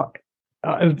 by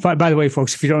the way,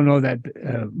 folks, if you don't know that,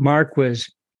 Mark was,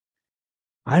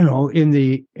 I don't know, in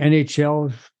the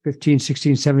NHL 15,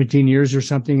 16, 17 years or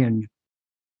something. And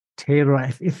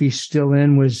Taylor, if he's still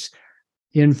in, was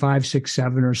in 5, 6,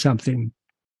 7 or something.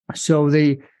 So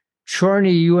the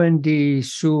Chorney UND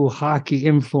Sioux hockey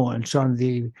influence on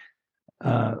the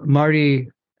Marty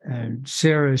and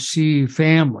Sarah C.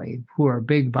 family, who are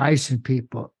big bison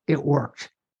people, it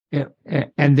worked.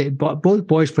 And they both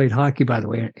boys played hockey, by the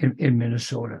way, in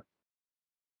Minnesota.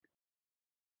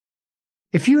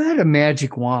 If you had a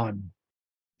magic wand,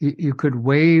 you could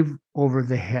wave over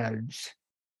the heads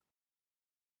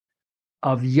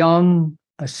of young,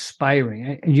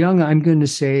 aspiring, and young, I'm going to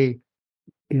say,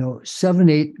 7,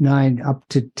 8, 9, up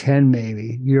to 10,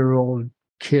 maybe year-old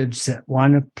kids that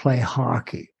want to play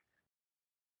hockey.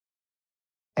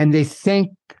 And they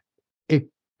think it,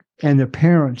 and their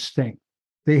parents think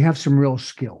they have some real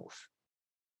skills.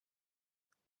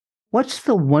 What's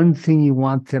the one thing you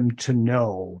want them to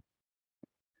know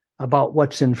about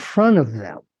what's in front of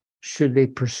them, should they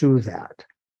pursue that?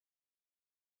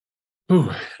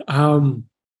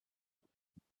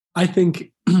 I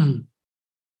think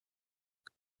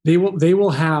they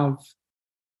will have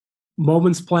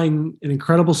moments playing an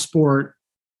incredible sport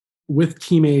with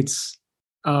teammates,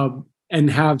 and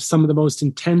have some of the most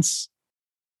intense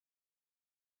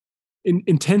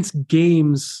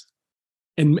games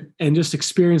and just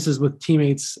experiences with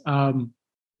teammates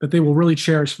that they will really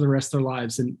cherish for the rest of their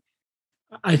lives. And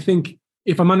I think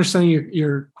if I'm understanding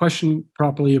your question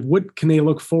properly of what can they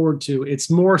look forward to, it's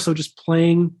more so just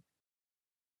playing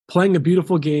a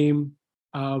beautiful game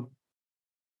at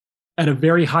a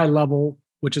very high level,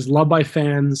 which is loved by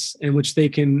fans, and which they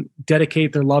can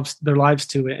dedicate their lives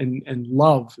to it and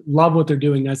love what they're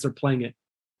doing as they're playing it.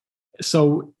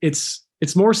 So it's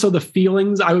more so the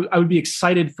feelings. I would be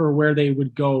excited for where they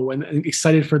would go and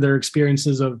excited for their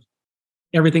experiences of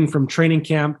everything from training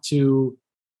camp to,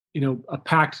 a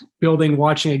packed building,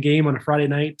 watching a game on a Friday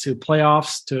night, to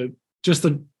playoffs, to just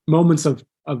the moments of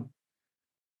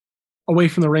away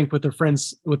from the rink with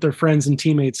their friends and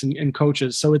teammates and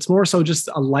coaches. So it's more so just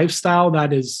a lifestyle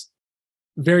that is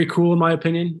very cool in my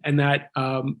opinion, and that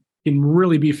can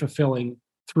really be fulfilling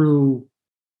through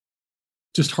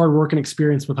just hard work and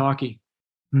experience with hockey.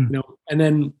 And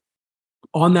then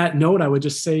on that note, I would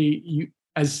just say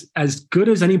as good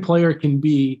as any player can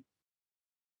be,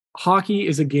 hockey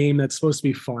is a game that's supposed to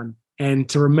be fun. And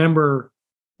to remember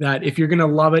that if you're going to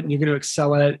love it and you're going to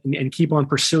excel at it and keep on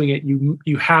pursuing it,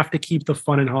 you have to keep the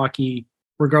fun in hockey,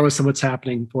 regardless of what's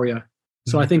happening for you.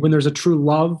 So I think when there's a true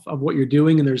love of what you're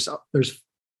doing and there's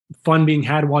fun being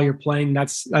had while you're playing,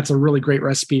 that's a really great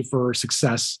recipe for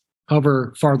success,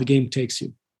 however far the game takes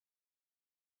you.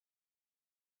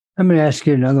 I'm going to ask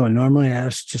you another one. Normally I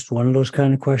ask just one of those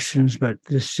kind of questions, but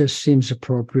this just seems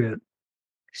appropriate.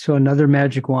 So another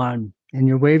magic wand, and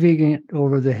you're waving it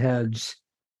over the heads,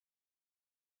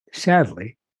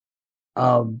 sadly,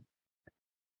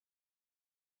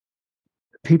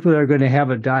 people are going to have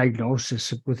a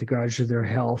diagnosis with regards to their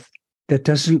health that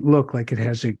doesn't look like it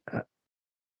has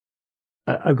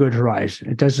a good horizon.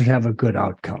 It doesn't have a good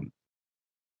outcome.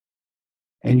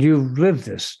 And you've lived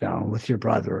this now with your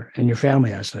brother, and your family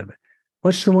has lived it.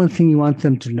 What's the one thing you want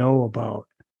them to know about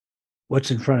what's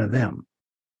in front of them?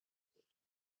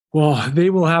 Well,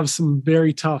 they will have some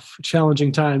very tough,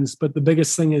 challenging times, but the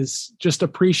biggest thing is just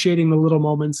appreciating the little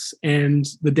moments and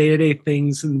the day-to-day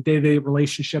things and the day-to-day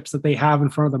relationships that they have in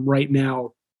front of them right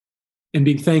now, and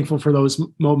being thankful for those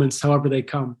moments, however they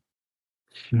come.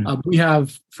 We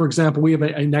have, for example,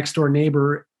 a next door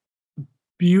neighbor,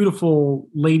 beautiful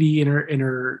lady in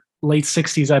her late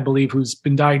 60s, I believe, who's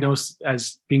been diagnosed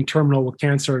as being terminal with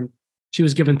cancer. And she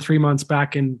was given 3 months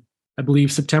back in, I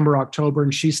believe, September, October,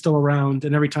 and she's still around.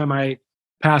 And every time I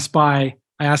pass by,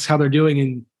 I ask how they're doing,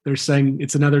 and they're saying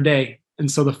it's another day.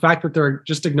 And so the fact that they're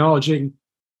just acknowledging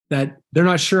that they're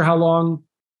not sure how long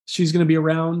she's going to be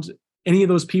around, any of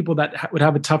those people that would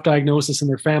have a tough diagnosis in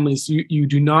their families, you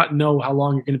do not know how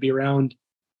long you're going to be around.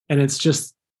 And it's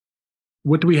just,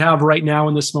 what do we have right now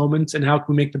in this moment, and how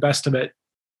can we make the best of it?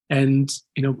 And,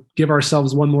 give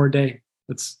ourselves one more day.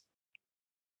 That's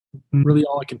really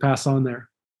all I can pass on there.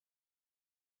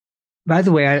 By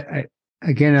the way,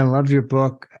 I love your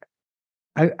book.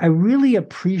 I really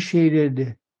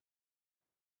appreciated,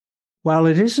 while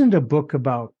it isn't a book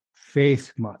about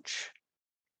faith much,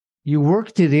 you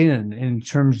worked it in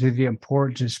terms of the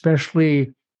importance,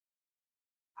 especially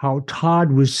how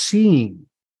Todd was seeing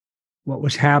what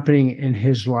was happening in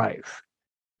his life.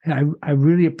 And I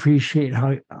really appreciate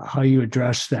how you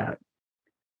address that.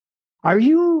 Are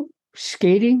you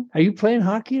skating? Are you playing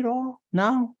hockey at all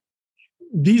now?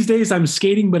 These days I'm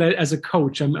skating, but as a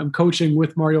coach. I'm coaching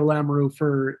with Mario Lamoureux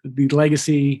for the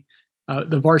Legacy,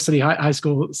 the varsity high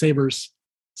school Sabres.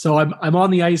 So I'm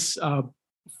on the ice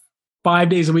 5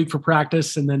 days a week for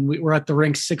practice, and then we're at the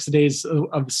rink 6 days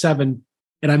of 7.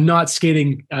 And I'm not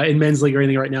skating in men's league or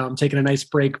anything right now. I'm taking a nice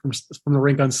break from the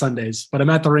rink on Sundays, but I'm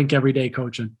at the rink every day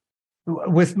coaching.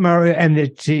 With Mario and the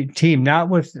team, not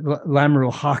with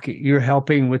Lamoureux Hockey. You're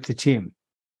helping with the team.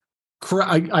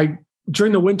 Correct.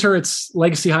 During the winter, it's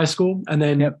Legacy High School. And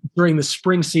then during the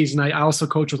spring season, I also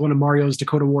coach with one of Mario's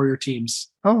Dakota Warrior teams.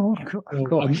 Oh, cool. So,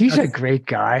 cool. He's a great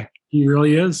guy. He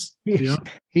really is.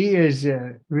 He is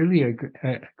really a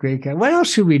great guy. What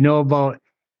else should we know about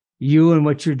you and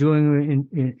what you're doing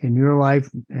in your life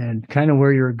and kind of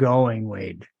where you're going,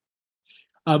 Wade?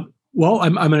 Well,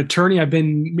 I'm an attorney. I've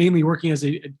been mainly working as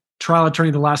a trial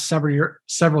attorney the last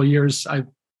several years. I've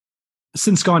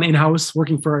since gone in-house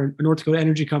working for a North Dakota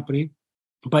energy company.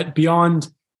 But beyond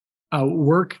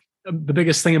work, the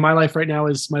biggest thing in my life right now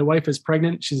is my wife is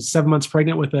pregnant. She's 7 months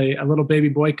pregnant with a little baby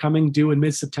boy coming due in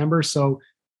mid-September. So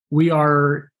we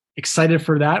are excited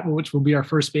for that, which will be our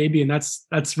first baby. And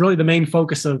that's really the main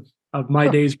focus of my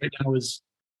days right now is.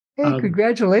 Hey,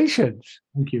 congratulations.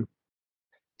 Thank you.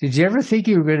 Did you ever think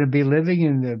you were going to be living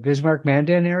in the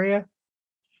Bismarck-Mandan area?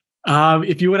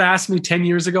 If you would have asked me 10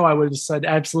 years ago, I would have said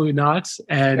absolutely not.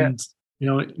 And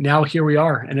now here we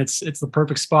are, and it's the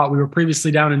perfect spot. We were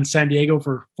previously down in San Diego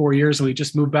for 4 years, and we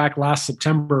just moved back last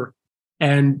September.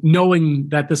 And knowing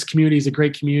that this community is a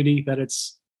great community, that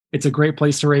it's a great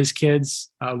place to raise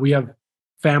kids. We have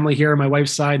family here on my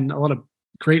wife's side, and a lot of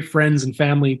great friends and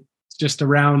family just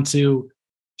around to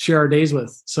share our days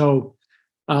with. So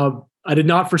I did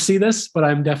not foresee this, but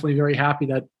I'm definitely very happy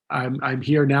that I'm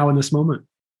here now in this moment.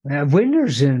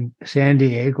 Winters in San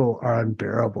Diego are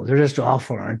unbearable. They're just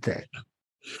awful, aren't they?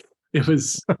 It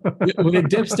was when it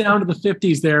dips down to the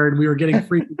 50s there, and we were getting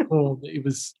freezing cold. It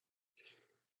was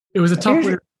a tough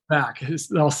winter back.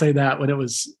 I'll say that.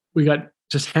 We got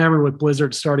just hammered with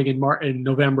blizzards starting in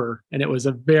November, and it was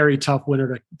a very tough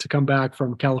winter to come back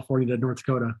from California to North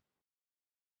Dakota.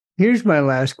 Here's my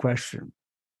last question.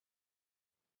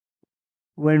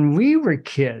 When we were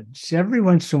kids, every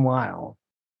once in a while,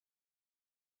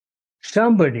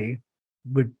 somebody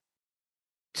would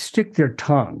stick their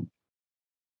tongue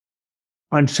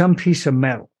on some piece of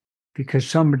metal because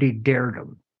somebody dared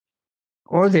them,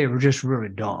 or they were just really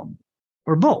dumb,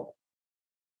 or both.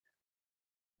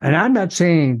 And I'm not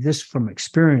saying this from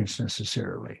experience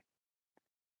necessarily.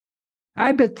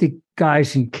 I bet the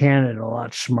guys in Canada are a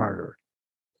lot smarter.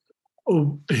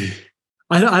 Oh,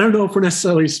 I don't know if we're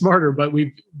necessarily smarter, but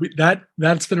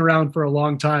that's been around for a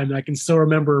long time. I can still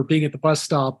remember being at the bus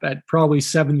stop at probably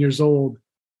 7 years old,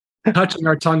 touching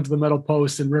our tongue to the metal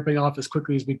post and ripping off as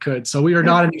quickly as we could. So we are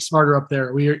not any smarter up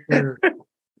there. We're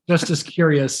just as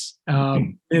curious.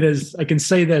 It is. I can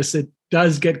say this: it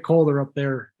does get colder up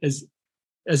there as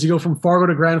you go from Fargo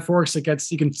to Grand Forks.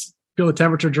 You can feel the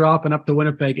temperature drop, and up to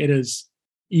Winnipeg, it is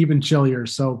even chillier.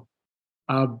 So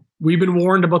we've been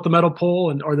warned about the metal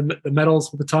pole or the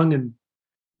metals with the tongue, and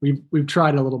we've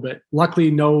tried a little bit.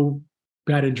 Luckily, no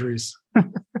bad injuries.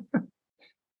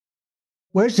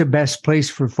 Where's the best place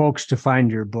for folks to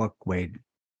find your book, Wade?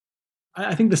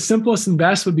 I think the simplest and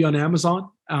best would be on Amazon.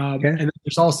 Okay. And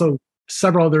there's also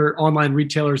several other online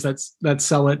retailers that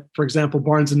sell it. For example,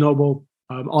 Barnes & Noble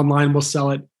online will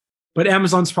sell it. But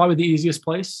Amazon's probably the easiest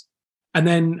place. And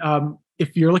then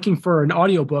if you're looking for an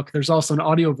audiobook, there's also an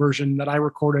audio version that I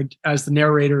recorded as the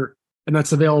narrator, and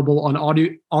that's available on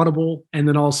Audible, and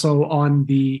then also on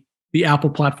the Apple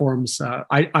platforms,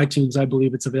 iTunes, I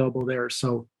believe it's available there.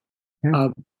 So,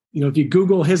 if you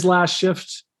Google His Last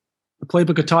Shift, the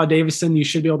playbook of Todd Davison, you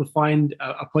should be able to find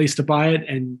a place to buy it.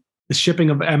 And the shipping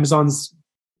of Amazon's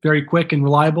very quick and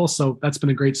reliable. So that's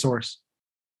been a great source.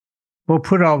 We'll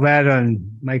put all that on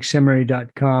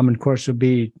MikeSeminary.com, and of course will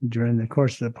be during the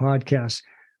course of the podcast.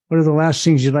 What are the last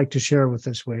things you'd like to share with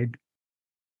us, Wade?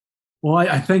 Well,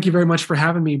 I thank you very much for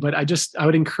having me, but I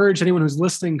would encourage anyone who's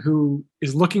listening who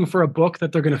is looking for a book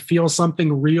that they're going to feel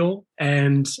something real,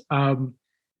 and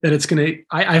that it's going to,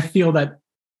 I feel that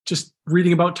just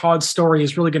reading about Todd's story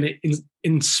is really going to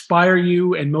inspire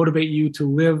you and motivate you to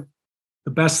live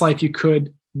the best life you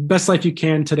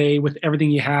can today with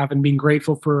everything you have, and being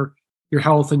grateful for your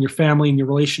health and your family and your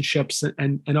relationships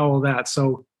and all of that.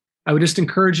 So I would just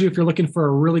encourage you, if you're looking for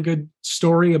a really good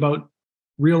story about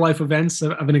real life events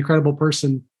of an incredible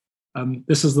person,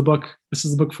 this is the book. This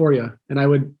is the book for you. And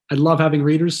I'd love having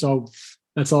readers. So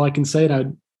that's all I can say.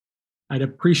 And I'd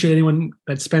appreciate anyone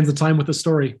that spends the time with the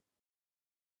story.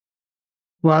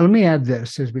 Well, let me add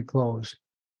this as we close.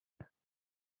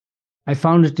 I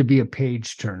found it to be a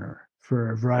page turner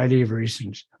for a variety of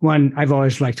reasons. One, I've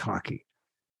always liked hockey.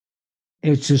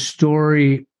 It's a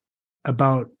story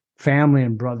about family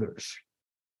and brothers.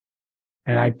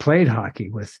 And I played hockey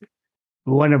with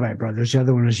one of my brothers. The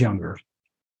other one was younger.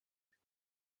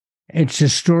 It's a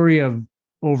story of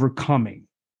overcoming.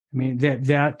 I mean,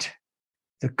 that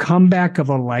the comeback of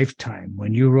a lifetime,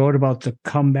 when you wrote about the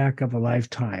comeback of a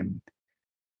lifetime,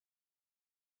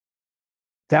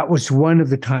 that was one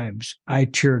of the times I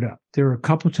teared up. There were a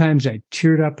couple of times I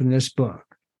teared up in this book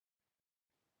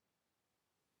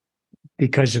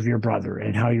because of your brother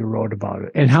and how you wrote about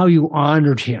it and how you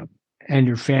honored him and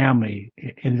your family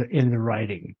in the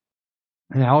writing.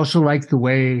 And I also like the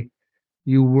way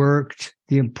you worked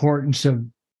the importance of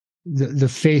the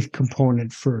faith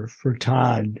component for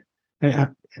Todd.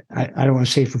 And I don't want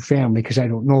to say for family because I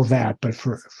don't know that, but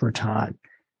for Todd.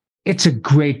 It's a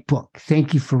great book.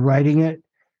 Thank you for writing it.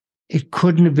 It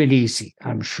couldn't have been easy,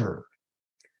 I'm sure.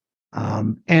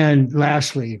 And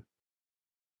lastly,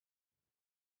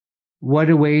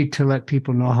 what a way to let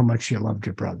people know how much you loved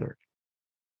your brother.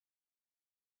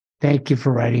 Thank you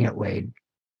for writing it, Wade.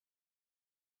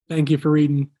 Thank you for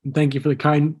reading. And thank you for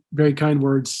the very kind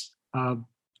words.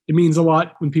 It means a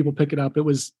lot when people pick it up. It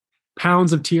was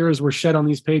pounds of tears were shed on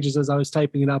these pages as I was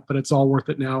typing it up, but it's all worth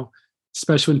it now,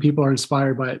 especially when people are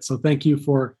inspired by it. So thank you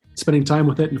for spending time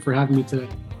with it and for having me today.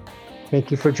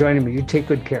 Thank you for joining me. You take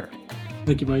good care.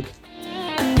 Thank you, Mike.